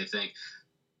picture. They think,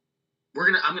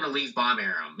 I'm going to leave Bob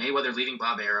Arum. Mayweather leaving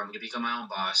Bob Arum. I'm going to become my own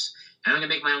boss. And I'm going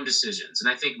to make my own decisions. And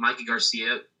I think Mikey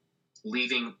Garcia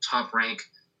leaving Top Rank,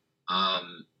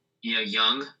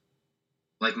 young,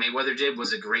 like Mayweather did,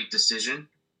 was a great decision.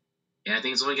 And I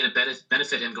think it's only going to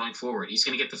benefit him going forward. He's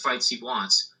going to get the fights he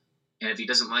wants. And if he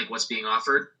doesn't like what's being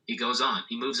offered, he goes on.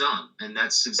 He moves on. And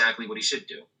that's exactly what he should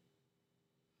do.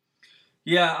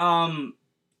 Yeah,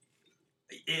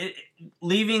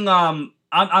 leaving,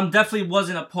 I'm definitely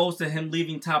wasn't opposed to him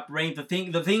leaving Top Rank. The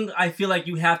thing I feel like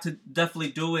you have to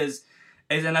definitely do is,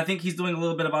 and I think he's doing a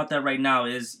little bit about that right now,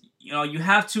 is, you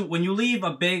have to, when you leave a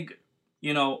big,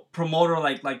 promoter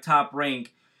like Top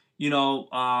Rank, you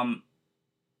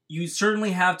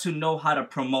certainly have to know how to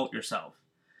promote yourself.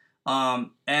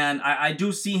 And I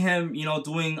do see him,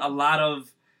 doing a lot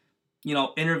of,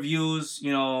 interviews,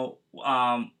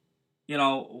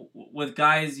 with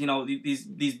guys,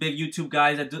 these big YouTube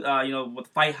guys that do, with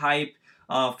Fight Hype,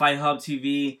 Fight Hub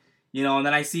TV, and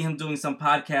then I see him doing some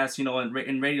podcasts,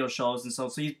 in radio shows, and so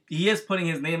he is putting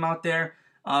his name out there.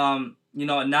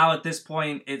 Now at this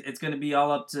point, it's going to be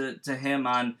all up to him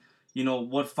on,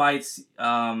 what fights,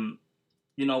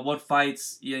 he's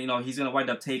going to wind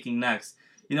up taking next.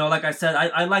 Like I said,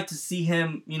 I like to see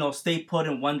him, stay put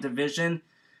in one division.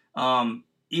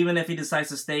 Even if he decides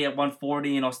to stay at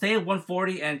 140, stay at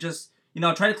 140 and just,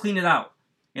 try to clean it out.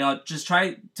 Just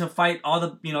try to fight all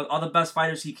the best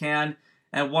fighters he can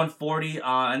at 140.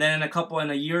 And then in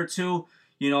a year or two,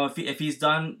 if he's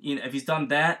done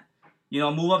that,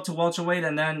 move up to welterweight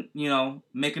and then,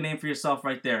 make a name for yourself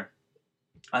right there.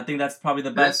 I think that's probably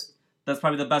the best. That's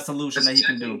probably the best solution that he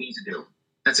can do. What he needs to do.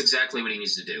 That's exactly what he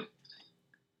needs to do.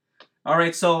 All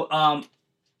right, so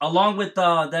along with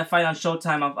that fight on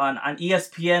Showtime on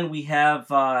ESPN, we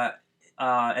have at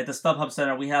the StubHub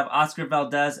Center we have Oscar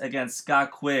Valdez against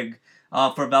Scott Quigg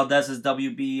for Valdez's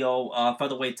WBO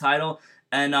featherweight title,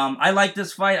 and I like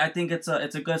this fight. I think it's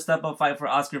a good step up fight for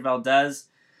Oscar Valdez.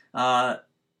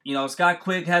 Scott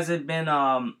Quigg hasn't been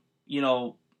a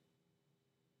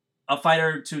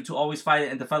fighter to always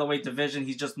fight in the featherweight division.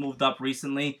 He's just moved up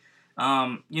recently.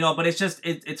 But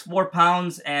it's 4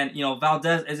 pounds, and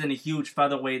Valdez isn't a huge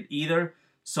featherweight either.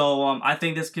 So I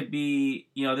think this could be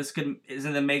is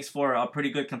in the makes for a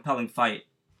pretty good, compelling fight.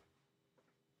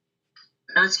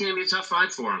 And it's going to be a tough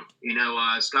fight for him.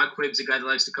 Scott Quigg's a guy that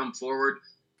likes to come forward.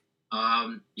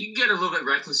 You can get a little bit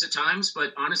reckless at times,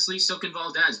 but honestly, so can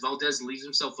Valdez. Valdez leaves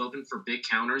himself open for big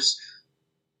counters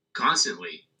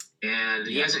constantly, and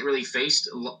he hasn't really faced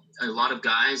a lot of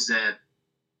guys that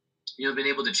have been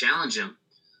able to challenge him,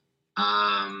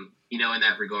 in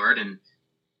that regard. And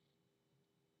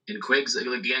Quigg's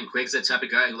that type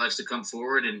of guy who likes to come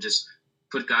forward and just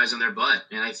put guys on their butt.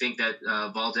 And I think that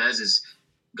Valdez has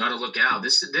got to look out.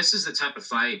 This is the type of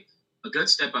fight, a good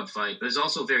step-up fight, but it's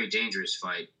also a very dangerous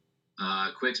fight.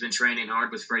 Quigg's been training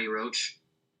hard with Freddie Roach,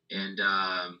 and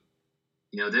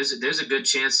there's a good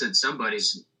chance that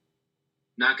somebody's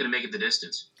not going to make it the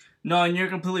distance. No, and you're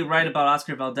completely right about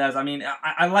Oscar Valdez. I mean,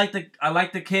 I like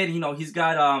the kid. He's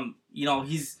got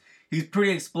he's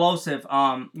pretty explosive.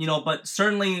 But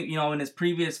certainly in his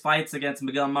previous fights against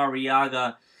Miguel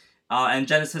Mariaga and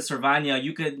Genesis Cervania,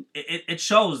 it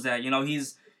shows that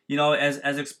he's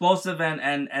as explosive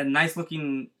and nice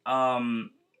looking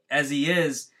as he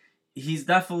is, he's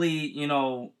definitely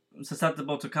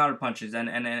susceptible to counter punches, and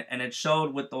it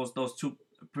showed with those 2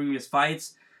 previous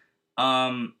fights.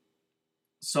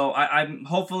 So I'm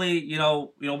hopefully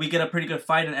we get a pretty good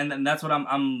fight, and that's what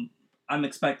I'm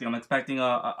expecting. I'm expecting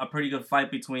a pretty good fight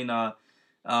between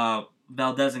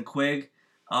Valdez and Quigg.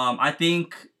 I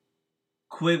think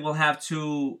Quigg will have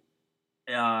to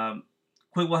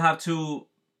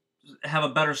have a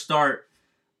better start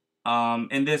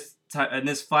in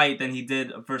this fight than he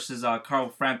did versus Carl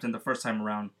Frampton the first time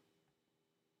around.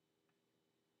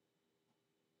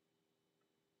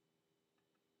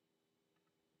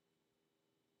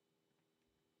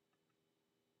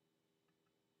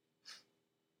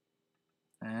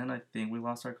 And I think we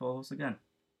lost our co-host again.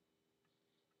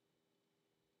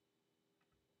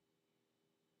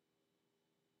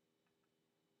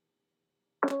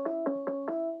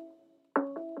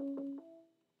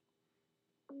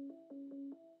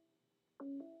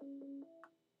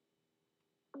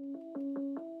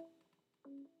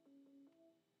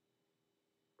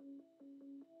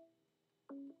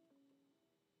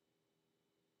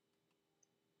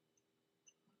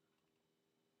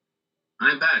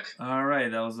 I'm back. All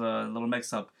right, that was a little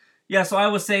mix-up. Yeah, so I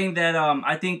was saying that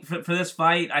I think for this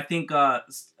fight, I think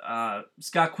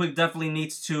Scott Quigg definitely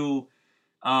needs to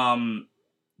um,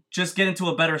 just get into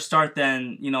a better start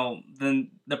than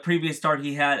the previous start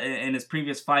he had in his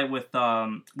previous fight with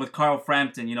Carl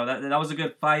Frampton. That was a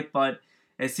good fight, but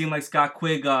it seemed like Scott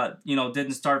Quigg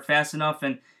didn't start fast enough,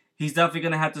 and he's definitely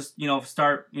gonna have to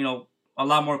start a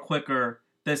lot more quicker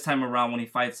this time around when he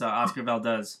fights Oscar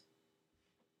Valdez.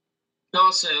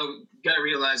 Also, you got to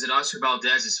realize that Oscar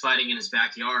Valdez is fighting in his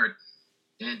backyard.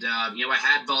 And, I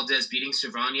had Valdez beating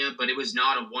Cervania, but it was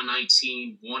not a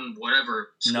 119,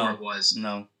 whatever score it was.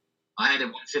 No. I had it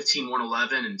 115,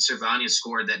 111, and Cervania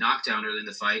scored that knockdown early in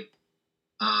the fight.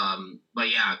 But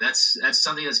yeah, that's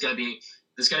something that's got to be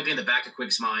in the back of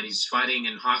Quigg's mind. He's fighting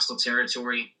in hostile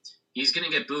territory. He's going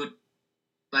to get booed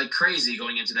like crazy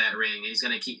going into that ring. And he's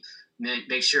going to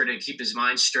make sure to keep his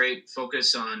mind straight,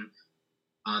 focus on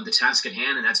the task at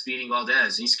hand, and that's beating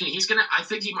Valdez. He's gonna. I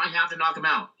think he might have to knock him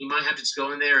out. He might have to just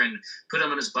go in there and put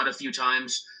him on his butt a few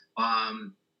times,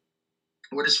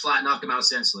 or just flat knock him out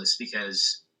senseless.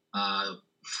 Because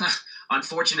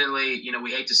unfortunately,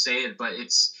 we hate to say it, but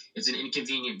it's an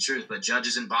inconvenient truth. But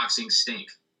judges in boxing stink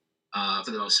for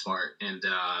the most part, and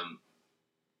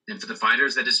for the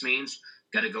fighters, that just means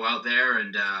got to go out there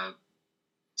and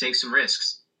take some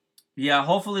risks. Yeah,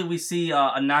 hopefully we see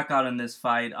a knockout in this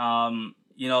fight.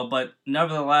 But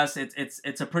nevertheless,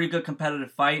 it's a pretty good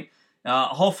competitive fight.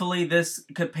 Hopefully, this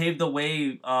could pave the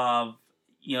way of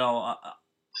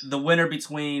the winner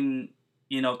between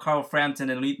Carl Frampton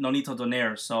and Nonito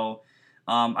Donaire. So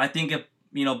I think if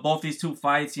both these two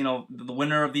fights, the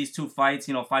winner of these two fights,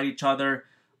 fight each other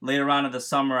later on in the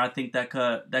summer, I think that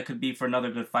could be for another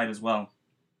good fight as well.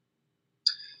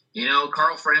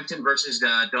 Carl Frampton versus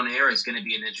Donaire is going to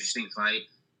be an interesting fight.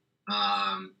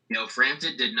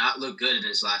 Frampton did not look good in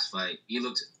his last fight. He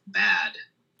looked bad.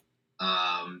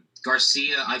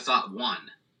 Garcia, I thought, won.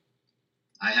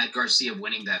 I had Garcia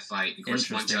winning that fight. Of course,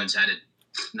 one judge had it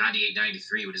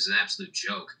 98-93, which is an absolute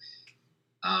joke.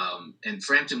 And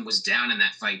Frampton was down in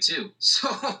that fight, too. So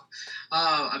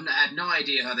I had no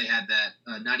idea how they had that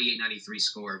 98-93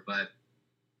 score. But,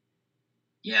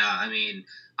 yeah, I mean,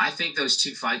 I think those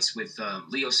two fights with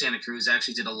Leo Santa Cruz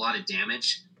actually did a lot of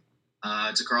damage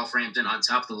to Carl Frampton on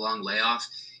top of the long layoff.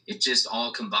 It just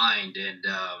all combined, and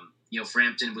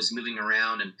Frampton was moving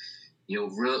around, and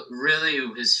really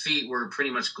his feet were pretty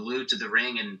much glued to the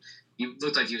ring, and he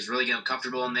looked like he was really getting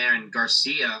comfortable in there. And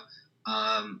Garcia,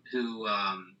 who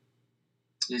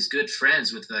is good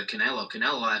friends with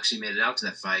Canelo actually made it out to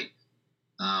that fight,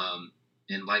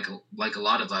 and like a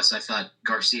lot of us, I thought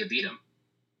Garcia beat him.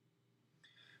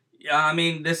 Yeah, I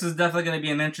mean, this is definitely going to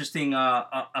be an interesting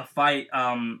a fight.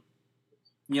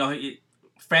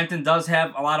 Frampton does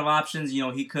have a lot of options.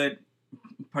 He could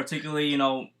particularly,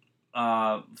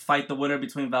 fight the winner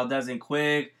between Valdez and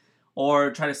Quigg,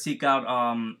 or try to seek out,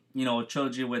 a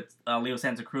trilogy with Leo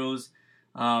Santa Cruz.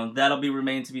 That'll be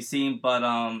remain to be seen, but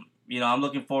I'm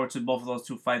looking forward to both of those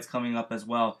two fights coming up as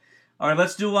well. All right,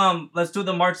 let's do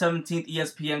the March 17th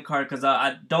ESPN card, because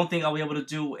I don't think I'll be able to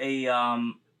do a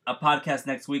podcast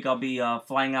next week. I'll be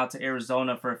flying out to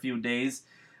Arizona for a few days.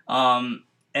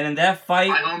 And in that fight,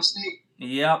 my home state.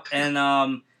 Yep,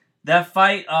 and that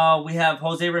fight, we have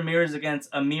Jose Ramirez against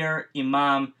Amir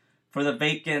Imam for the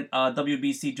vacant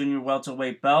WBC junior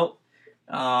welterweight belt.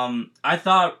 I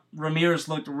thought Ramirez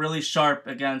looked really sharp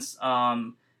against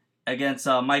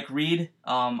Mike Reed.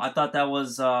 I thought that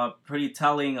was pretty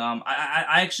telling.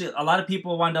 I actually, a lot of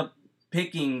people wind up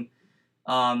picking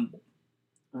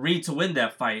Reed to win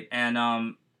that fight,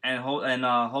 and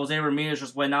Jose Ramirez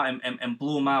just went out and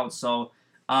blew him out. So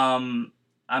I'm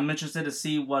interested to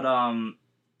see what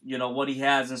what he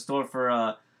has in store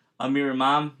for Amir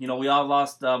Imam. We all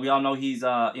lost. We all know he's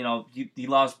he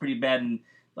lost pretty bad in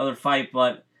the other fight,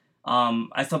 but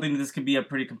I still think this could be a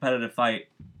pretty competitive fight.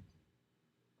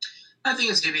 I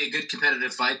think it's going to be a good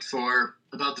competitive fight for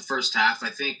about the first half. I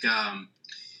think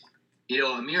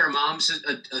Amir Imam's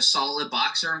a solid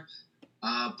boxer,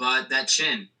 but that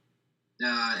chin,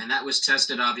 and that was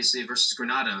tested obviously versus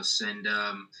Granados, and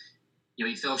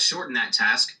he fell short in that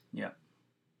task. Yeah.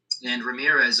 And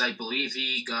Ramirez, I believe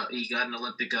he got an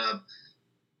Olympic.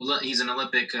 He's an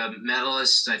Olympic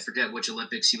medalist. I forget which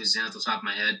Olympics he was in at the top of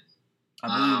my head. I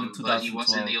believe in 2012. But he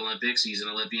was in the Olympics. He's an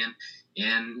Olympian,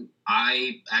 and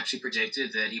I actually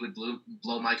predicted that he would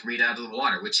blow Mike Reed out of the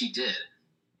water, which he did.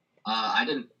 I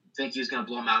didn't think he was going to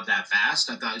blow him out that fast.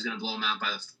 I thought he was going to blow him out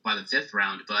by the fifth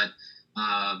round, but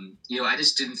I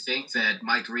just didn't think that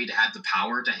Mike Reed had the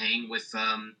power to hang with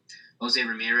Jose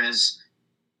Ramirez.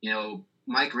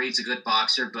 Mike Reed's a good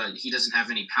boxer, but he doesn't have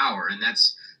any power, and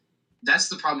that's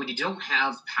the problem. When you don't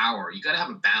have power, you got to have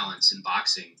a balance in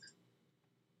boxing.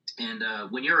 And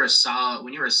when you're a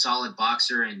solid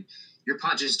boxer and your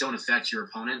punches don't affect your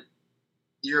opponent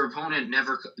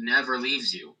never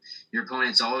leaves you. Your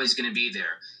opponent's always going to be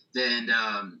there. Then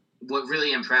what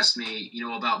really impressed me,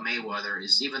 about Mayweather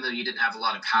is even though he didn't have a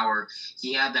lot of power,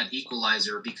 he had that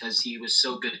equalizer because he was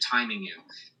so good at timing you,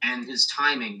 and his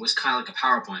timing was kind of like a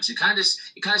power punch. It kind of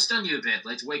stunned you a bit,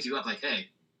 like to wake you up, like, hey,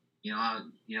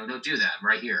 don't do that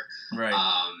right here. Right.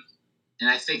 And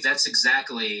I think that's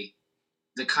exactly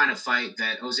the kind of fight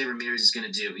that Jose Ramirez is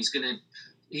going to do. He's going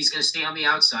to stay on the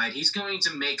outside. He's going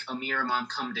to make Amir Imam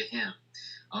come to him.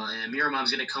 And Amir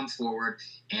Imam's going to come forward,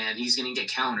 and he's going to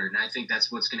get countered. And I think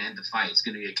that's what's going to end the fight. It's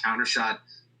going to be a counter shot,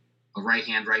 a right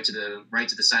hand right to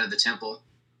the side of the temple,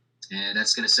 and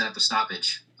that's going to set up a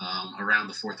stoppage around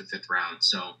the 4th or 5th round.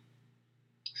 So,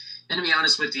 and to be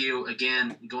honest with you,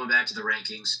 again, going back to the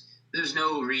rankings, there's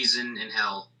no reason in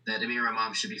hell that Amir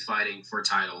Imam should be fighting for a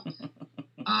title.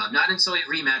 Not until he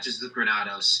rematches with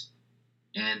Granados.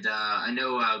 And I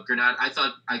know I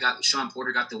thought Sean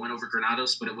Porter got the win over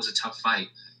Granados, but it was a tough fight.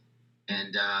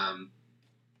 And,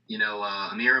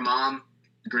 Amir Imam,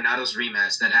 Granados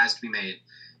rematch, that has to be made.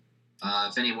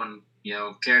 If anyone,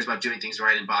 cares about doing things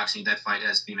right in boxing, that fight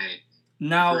has to be made.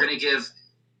 Now,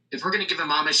 if we're gonna give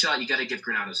Imam a shot, you got to give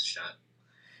Granados a shot.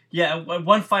 Yeah,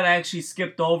 one fight I actually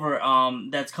skipped over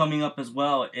that's coming up as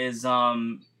well is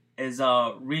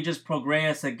Regis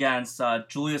Prograis against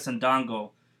Julius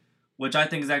Ndongo, which I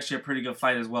think is actually a pretty good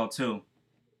fight as well, too.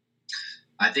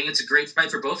 I think it's a great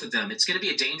fight for both of them. It's going to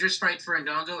be a dangerous fight for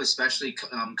Ndongo, especially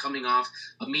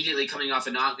immediately coming off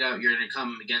a knockout. You're going to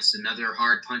come against another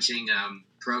hard-punching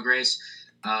Prograis.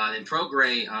 And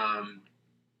Prograis,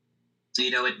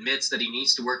 admits that he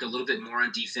needs to work a little bit more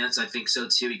on defense. I think so,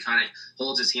 too. He kind of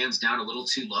holds his hands down a little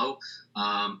too low.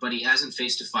 But he hasn't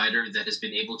faced a fighter that has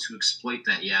been able to exploit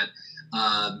that yet.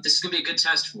 This is going to be a good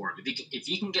test for him. If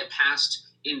he can get past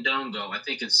Ndongo, I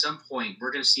think at some point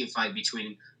we're going to see a fight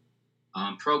between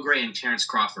Prograis and Terrence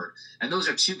Crawford. And those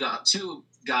are two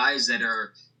guys that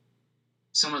are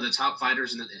some of the top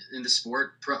fighters in the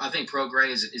sport. I think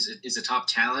Prograis is a top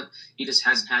talent. He just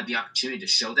hasn't had the opportunity to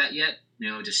show that yet.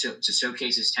 To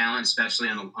showcase his talent, especially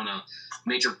on a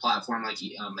major platform like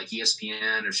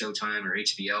ESPN or Showtime or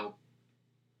HBO.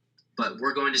 But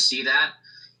we're going to see that,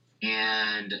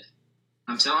 and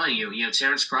I'm telling you,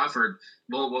 Terrence Crawford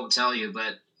won't tell you,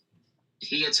 but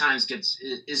he at times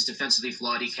is defensively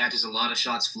flawed. He catches a lot of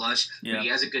shots flush, but he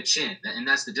has a good chin, and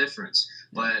that's the difference.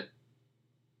 But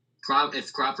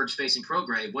if Crawford's facing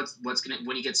Prograis, what's gonna,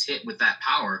 when he gets hit with that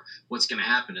power, what's gonna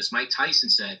happen? As Mike Tyson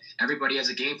said, everybody has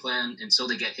a game plan until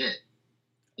they get hit.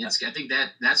 I think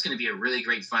that's gonna be a really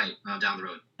great fight down the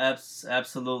road.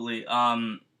 Absolutely.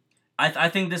 I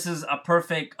think this is a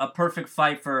perfect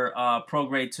fight for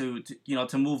Prograis to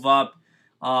move up,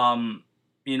 and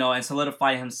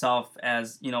solidify himself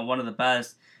as one of the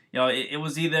best. It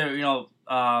was either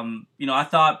I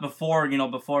thought before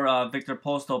Victor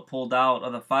Postol pulled out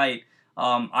of the fight,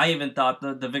 I even thought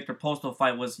the Victor Postol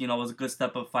fight was a good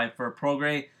step up fight for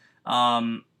Prograis.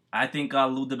 I think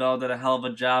Lou DiBella did a hell of a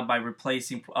job by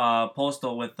replacing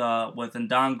Postol with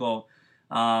Ndongo.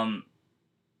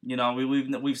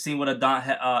 We've seen what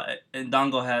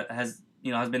Ndongo has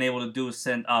been able to do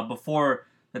since before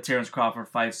the Terrence Crawford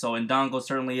fight. So Ndongo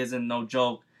certainly isn't no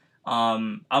joke.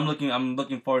 I'm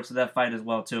looking forward to that fight as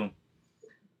well too.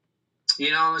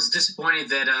 I was disappointed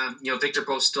that Victor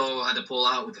Postol had to pull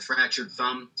out with a fractured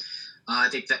thumb. I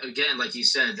think that, again, like you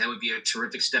said, that would be a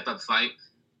terrific step up fight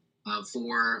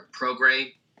for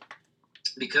Prograis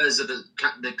because of the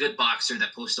good boxer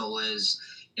that Postol is,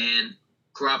 and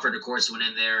Crawford, of course, went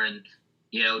in there and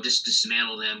just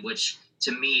dismantled him, which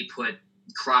to me put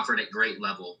Crawford at great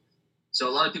level. So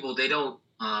a lot of people, they don't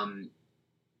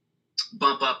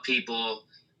bump up people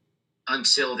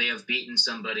until they have beaten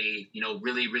somebody,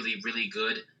 really, really, really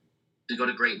good to go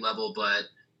to great level. But,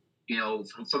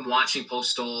 from watching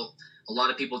Postol, a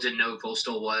lot of people didn't know who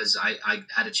Postol was. I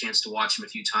had a chance to watch him a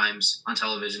few times on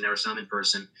television. There were some in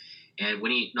person. And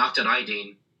when he knocked out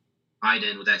Aydin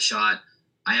with that shot,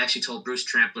 I actually told Bruce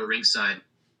Trampler ringside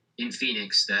in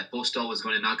Phoenix that Postol was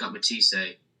going to knock out Matisse.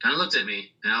 Kind of looked at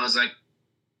me, and I was like,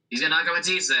 he's going to knock out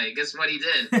Matisse. Guess what he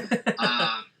did?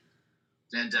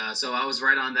 So I was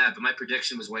right on that, but my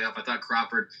prediction was way off. I thought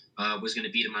Crawford was going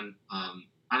to beat him in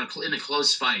a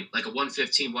close fight, like a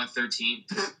 115-113.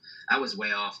 That was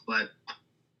way off, but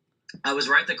I was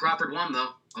right that Crawford won, though.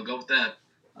 I'll go with that.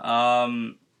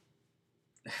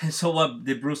 So what,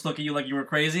 did Bruce look at you like you were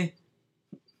crazy?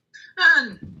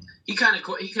 he kind of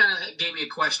gave me a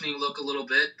questioning look a little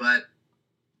bit, but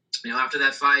after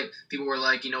that fight, people were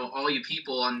like, all you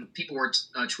people were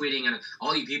tweeting, and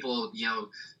all you people,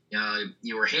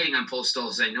 you were hating on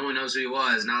Postol, saying no one knows who he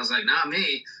was, and I was like, not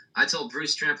me. I told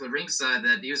Bruce Trampler ringside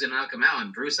that he was gonna knock him out,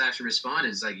 and Bruce actually responded,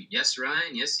 "It's like, yes,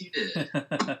 Ryan, yes, you did."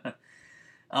 That's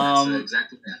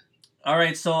exactly that. All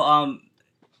right, so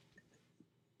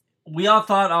we all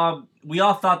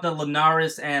thought the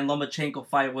Linares and Lomachenko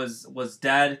fight was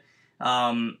dead.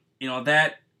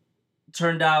 That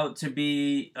turned out to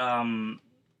be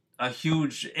a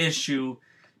huge issue.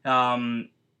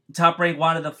 Top Rank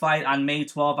wanted the fight on May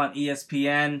 12th on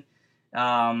ESPN.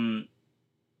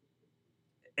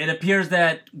 It appears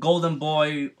that Golden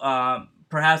Boy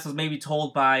perhaps was maybe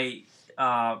told by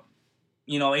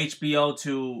HBO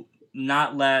to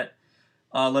not let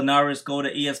Linares go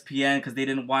to ESPN because they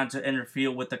didn't want to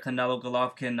interfere with the Canelo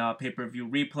Golovkin pay-per-view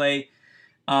replay.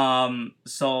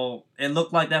 So it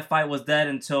looked like that fight was dead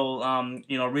until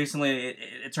recently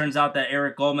it turns out that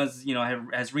Eric Gomez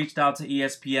has reached out to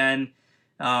ESPN.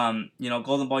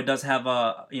 Golden Boy does have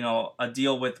a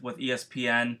deal with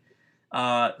ESPN.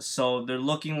 So they're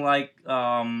looking like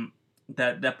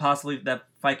that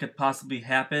fight could possibly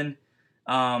happen.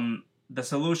 The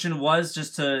solution was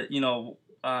just to move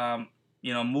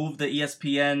the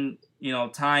ESPN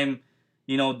time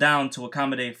down to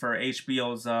accommodate for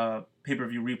HBO's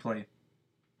pay-per-view replay.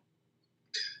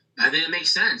 I think it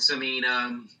makes sense. I mean,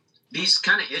 these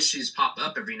kind of issues pop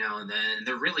up every now and then, and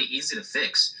they're really easy to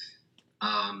fix.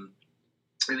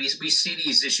 We see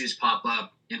these issues pop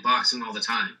up in boxing all the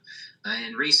time.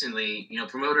 And recently,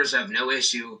 promoters have no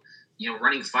issue,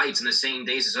 running fights on the same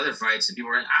days as other fights. And people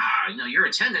are like, your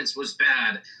attendance was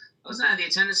bad. Well, it's not the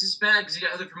attendance is bad because you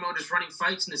got other promoters running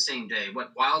fights in the same day.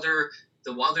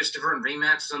 The Wilder-Stavern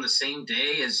rematch was on the same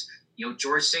day as,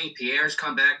 George St. Pierre's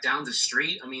come back down the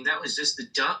street. I mean, that was just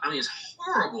it's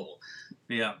horrible.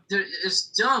 Yeah.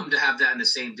 It's dumb to have that in the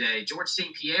same day. George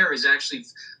St. Pierre is actually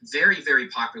very, very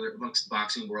popular amongst the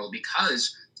boxing world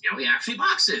because, he actually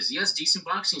boxes. He has decent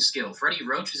boxing skill. Freddie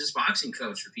Roach is his boxing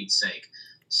coach, for Pete's sake.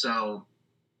 So,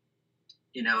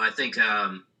 I think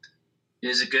it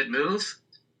is a good move.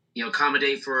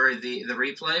 Accommodate for the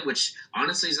replay, which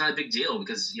honestly is not a big deal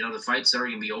because, the fight's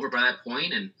already going to be over by that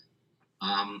point. And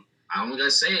all I'm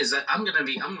gonna say is that I'm gonna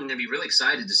be really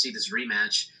excited to see this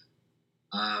rematch.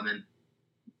 And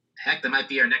heck, that might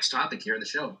be our next topic here in the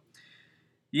show.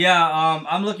 Yeah,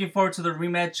 I'm looking forward to the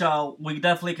rematch. We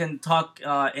definitely can talk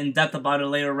in depth about it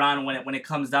later on when it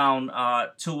comes down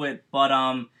to it. But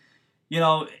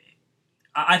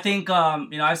I think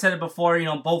I've said it before.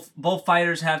 Both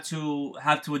fighters have to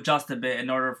adjust a bit in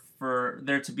order for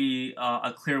there to be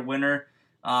a clear winner.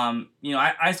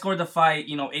 I scored the fight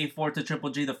 8-4 to Triple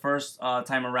G the first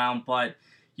time around, but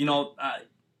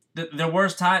there were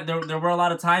a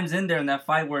lot of times in there in that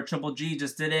fight where Triple G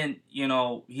just didn't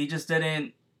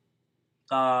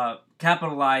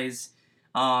capitalize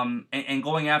and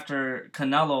going after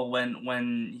Canelo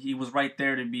when he was right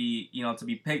there to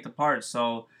be picked apart.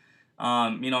 So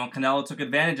Canelo took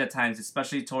advantage at times,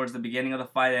 especially towards the beginning of the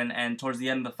fight and towards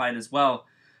the end of the fight as well.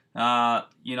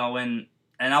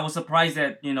 And I was surprised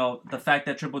at the fact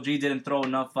that Triple G didn't throw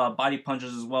enough body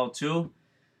punches as well too.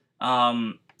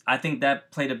 I think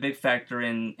that played a big factor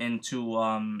into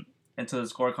the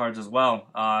scorecards as well,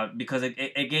 because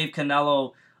it gave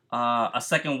Canelo a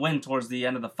second win towards the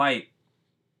end of the fight.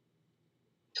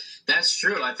 That's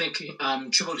true. I think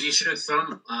Triple G should have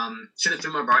thrown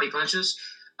more body punches,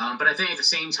 but I think at the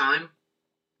same time,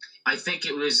 I think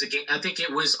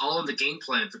it was all in the game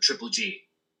plan for Triple G,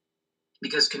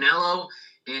 because Canelo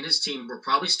and his team were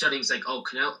probably studying. It's like,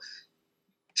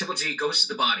 Triple G goes to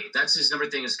the body. That's his number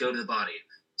thing, is go to the body.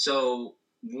 So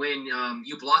when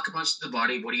you block a punch to the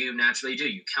body, what do you naturally do?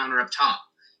 You counter up top.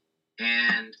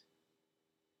 And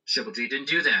Triple G didn't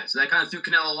do that. So that kind of threw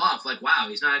Canelo off. Like, wow,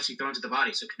 he's not actually throwing to the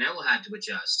body. So Canelo had to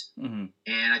adjust. Mm-hmm.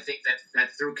 And I think that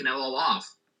threw Canelo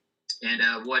off.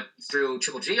 And what threw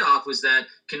Triple G off was that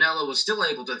Canelo was still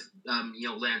able to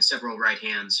land several right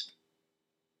hands.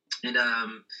 And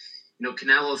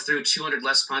Canelo threw 200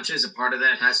 less punches. A part of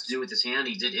that has to do with his hand.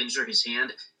 He did injure his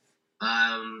hand.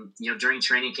 During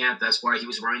training camp. That's why he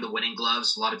was wearing the winning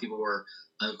gloves. A lot of people were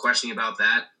questioning about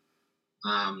that.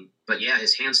 But yeah,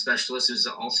 his hand specialist is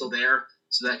also there.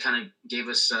 So that kind of gave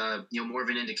us, more of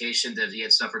an indication that he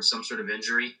had suffered some sort of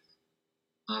injury.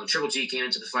 Triple G came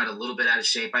into the fight a little bit out of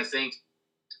shape, I think.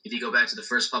 If you go back to the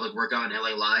first public workout in LA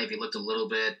Live, he looked a little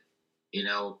bit,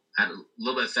 had a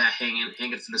little bit of fat hanging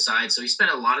from the side. So he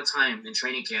spent a lot of time in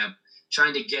training camp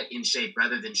trying to get in shape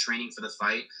rather than training for the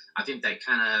fight. I think that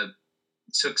kind of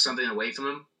took something away from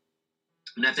him.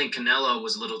 And I think Canelo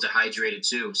was a little dehydrated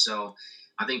too. So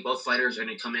I think both fighters are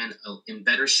going to come in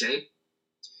better shape.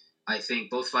 I think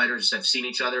both fighters have seen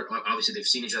each other. Obviously, they've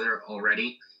seen each other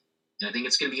already. And I think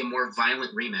it's going to be a more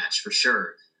violent rematch for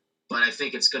sure. But I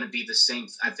think it's going to be the same.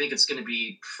 I think it's going to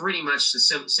be pretty much the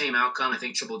same outcome. I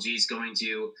think Triple G is going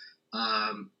to,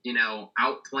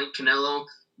 outpoint Canelo.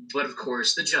 But of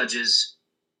course, the judges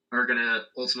are going to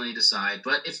ultimately decide.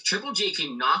 But if Triple G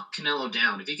can knock Canelo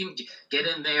down, if he can get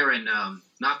in there and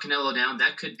knock Canelo down,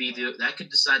 that could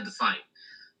decide the fight.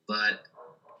 But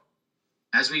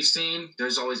as we've seen,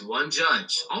 there's always one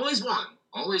judge, always one,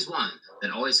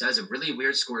 that always has a really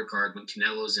weird scorecard when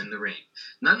Canelo's in the ring.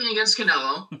 Nothing against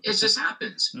Canelo, it just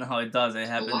happens. No, it does. It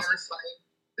happens. The Lara fight,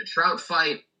 the Trout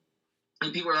fight,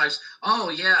 and people are like, "Oh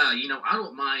yeah, I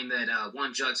don't mind that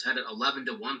one judge had it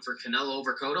 11-1 for Canelo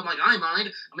over Cotto." I'm like, I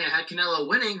mind. I mean, I had Canelo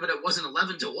winning, but it wasn't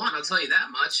 11-1. I'll tell you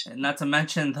that much. And not to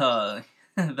mention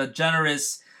the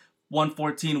generous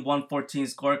 114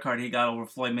 scorecard he got over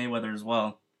Floyd Mayweather as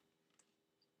well.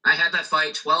 I had that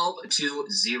fight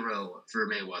 12-0 for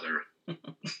Mayweather.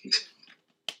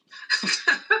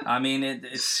 I mean,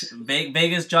 it's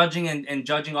Vegas judging and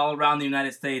judging all around the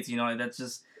United States. That's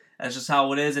just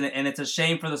how it is, and it's a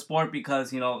shame for the sport because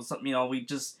some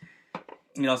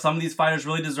of these fighters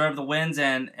really deserve the wins,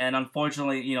 and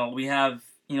unfortunately, we have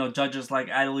judges like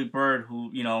Adelaide Bird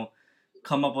who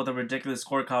come up with a ridiculous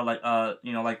scorecard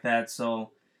like that.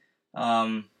 So,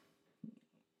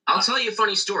 I'll tell you a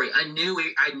funny story. I knew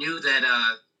that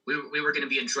we were going to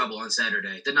be in trouble on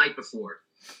Saturday, the night before,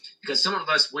 because some of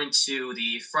us went to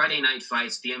the Friday night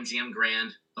fights, the MGM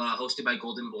Grand, hosted by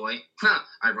Golden Boy,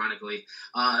 ironically,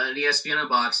 ESPN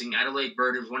Unboxing. Adelaide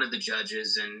Bird was one of the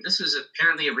judges, and this was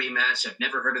apparently a rematch. I've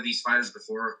never heard of these fighters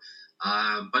before.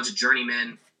 A bunch of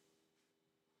journeymen.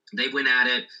 They went at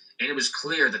it, and it was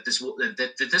clear that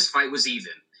this fight was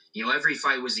even. Every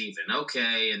fight was even.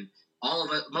 Okay, and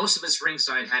most of us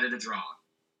ringside had it a draw.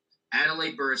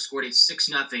 Adelaide Bird scored it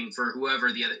 6-0 for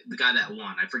whoever the guy that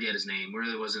won. I forget his name.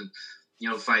 Really wasn't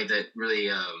a fight that really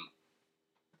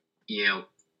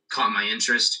caught my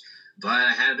interest. But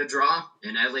I had it a draw,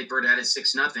 and Adelaide Bird had it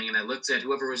 6-0. And I looked at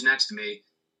whoever was next to me,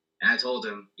 and I told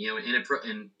him,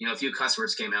 a few cuss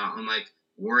words came out. I'm like,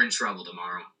 we're in trouble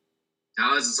tomorrow.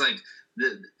 I was just like,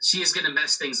 she is going to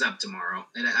mess things up tomorrow.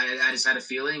 And I just had a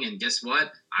feeling, and guess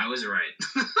what? I was right.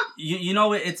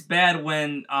 It's bad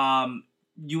when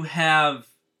you have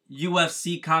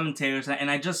UFC commentators,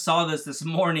 and I just saw this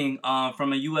morning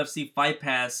from a UFC Fight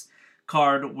Pass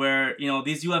card where,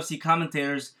 these UFC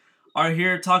commentators are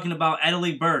here talking about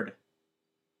Adelaide Bird.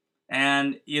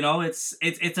 And, it's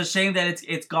a shame that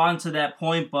it's gone to that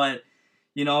point, but,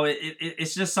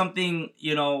 it's just something,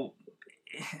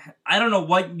 I don't know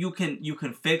what you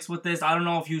can fix with this. I don't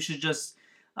know if you should just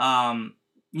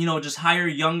just hire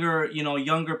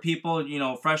younger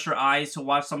people, fresher eyes to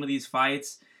watch some of these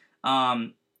fights.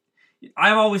 I've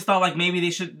always thought like maybe they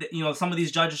should, some of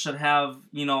these judges should have,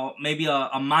 maybe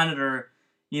a monitor,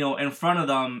 in front of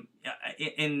them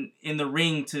in the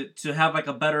ring to have like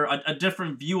a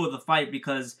different view of the fight,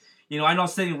 because, I know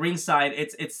sitting ringside,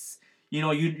 it's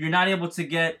you're not able to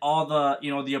get all the,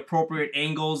 the appropriate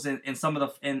angles in some of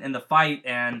the in the fight,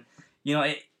 and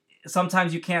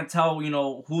sometimes you can't tell,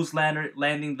 who's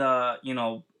landing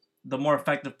the, the more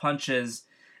effective punches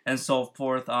and so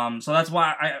forth. So that's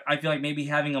why I feel like maybe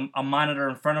having a monitor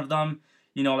in front of them,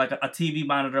 like a TV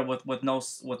monitor with no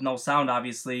sound,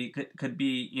 obviously could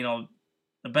be,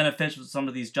 beneficial to some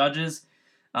of these judges.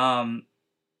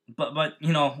 But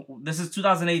this is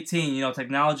 2018.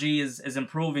 Technology is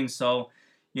improving, so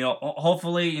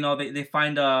hopefully they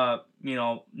find not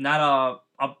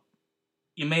a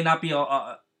it may not be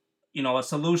a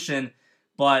solution,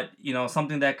 but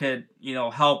something that could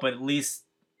help, but at least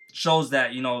shows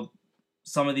that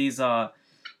some of these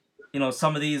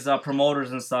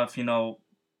promoters and stuff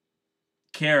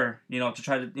care to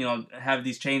try to have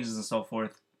these changes and so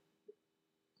forth.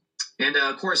 And,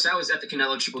 of course, I was at the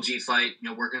Canelo Triple G fight,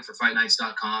 working for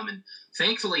FightNights.com. And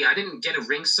thankfully, I didn't get a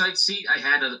ringside seat. I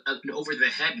had an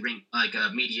over-the-head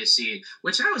media seat,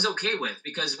 which I was okay with.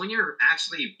 Because when you're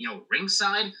actually,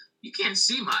 ringside, you can't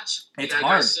see much. It's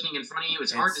hard. Guys sitting in front of you,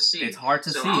 it's hard to see. It's hard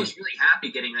to see. So I was really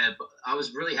happy getting that. I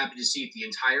was really happy to see the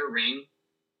entire ring.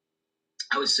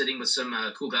 I was sitting with some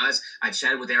cool guys. I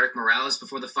chatted with Eric Morales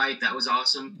before the fight. That was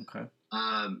awesome. Okay.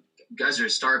 Guys are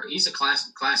stark. He's a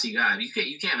classy guy. You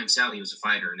can't even tell he was a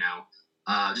fighter now.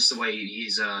 Just the way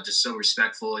he's just so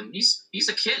respectful, and he's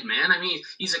a kid, man. I mean,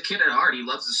 he's a kid at heart. He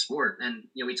loves the sport, and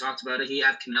we talked about it. He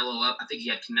had Canelo up. I think he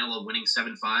had Canelo winning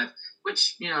 7-5,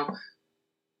 which you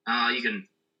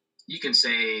can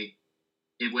say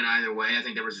it went either way. I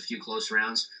think there was a few close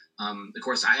rounds. Of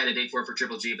course, I had an 8-4 for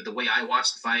Triple G, but the way I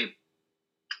watched the fight,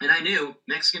 and I knew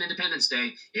Mexican Independence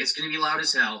Day, it's going to be loud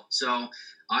as hell. So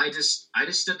I just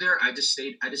stood there. I just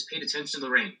paid attention to the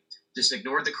ring. Just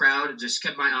ignored the crowd. Just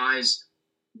kept my eyes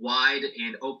wide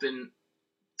and open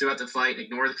throughout the fight.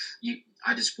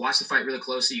 I just watched the fight really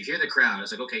closely. You hear the crowd. I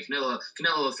was like, okay, Canelo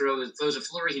throws a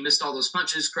flurry. He missed all those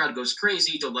punches. Crowd goes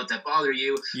crazy. Don't let that bother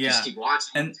you. Yeah. Just keep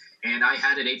watching. And I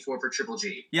had it 8-4 for Triple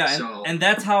G. Yeah, and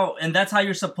that's how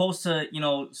you're supposed to,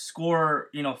 score,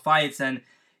 fights. And,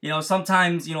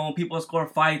 sometimes, when people score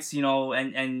fights,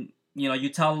 and you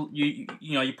tell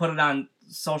you put it on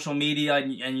social media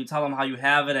and you tell them how you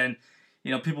have it, and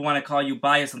people want to call you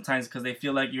biased sometimes because they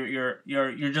feel like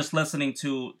you're just listening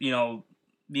to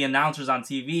the announcers on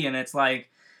TV, and it's like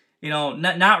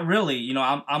not really.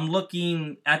 I'm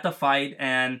looking at the fight,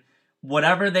 and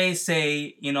whatever they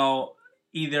say,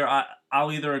 either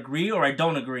I'll either agree or I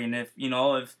don't agree. And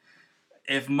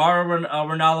if Mauro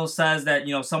Ronaldo says that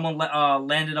someone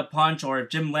landed a punch, or if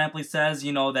Jim Lampley says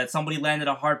that somebody landed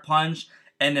a hard punch,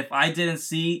 and if I didn't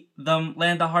see them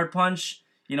land a hard punch,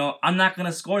 I'm not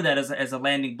gonna score that as a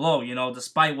landing blow.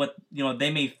 Despite what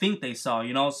they may think they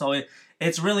saw. So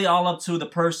it's really all up to the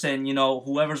person.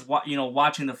 Whoever's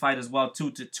watching the fight as well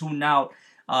to tune out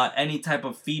any type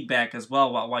of feedback as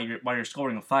well while you're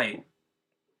scoring a fight.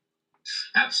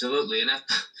 Absolutely, and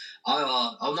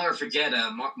I'll never forget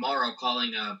Mauro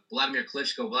calling Vladimir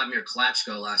Klitschko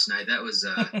last night. That was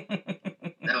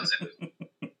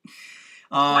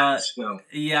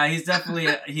yeah, he's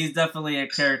definitely a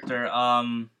character.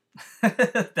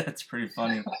 That's pretty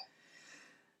funny.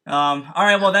 All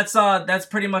right, well that's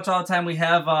pretty much all the time we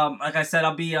have. Like I said,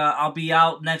 I'll be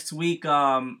out next week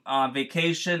on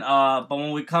vacation. But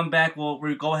when we come back, we'll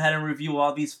go ahead and review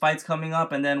all these fights coming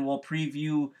up, and then we'll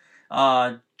preview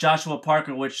Joshua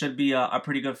Parker, which should be a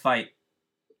pretty good fight.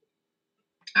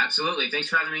 Absolutely. Thanks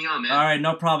for having me on, man. All right,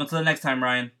 no problem. Until the next time,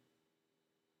 Ryan.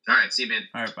 All right, see you, man.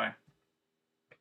 All right, bye.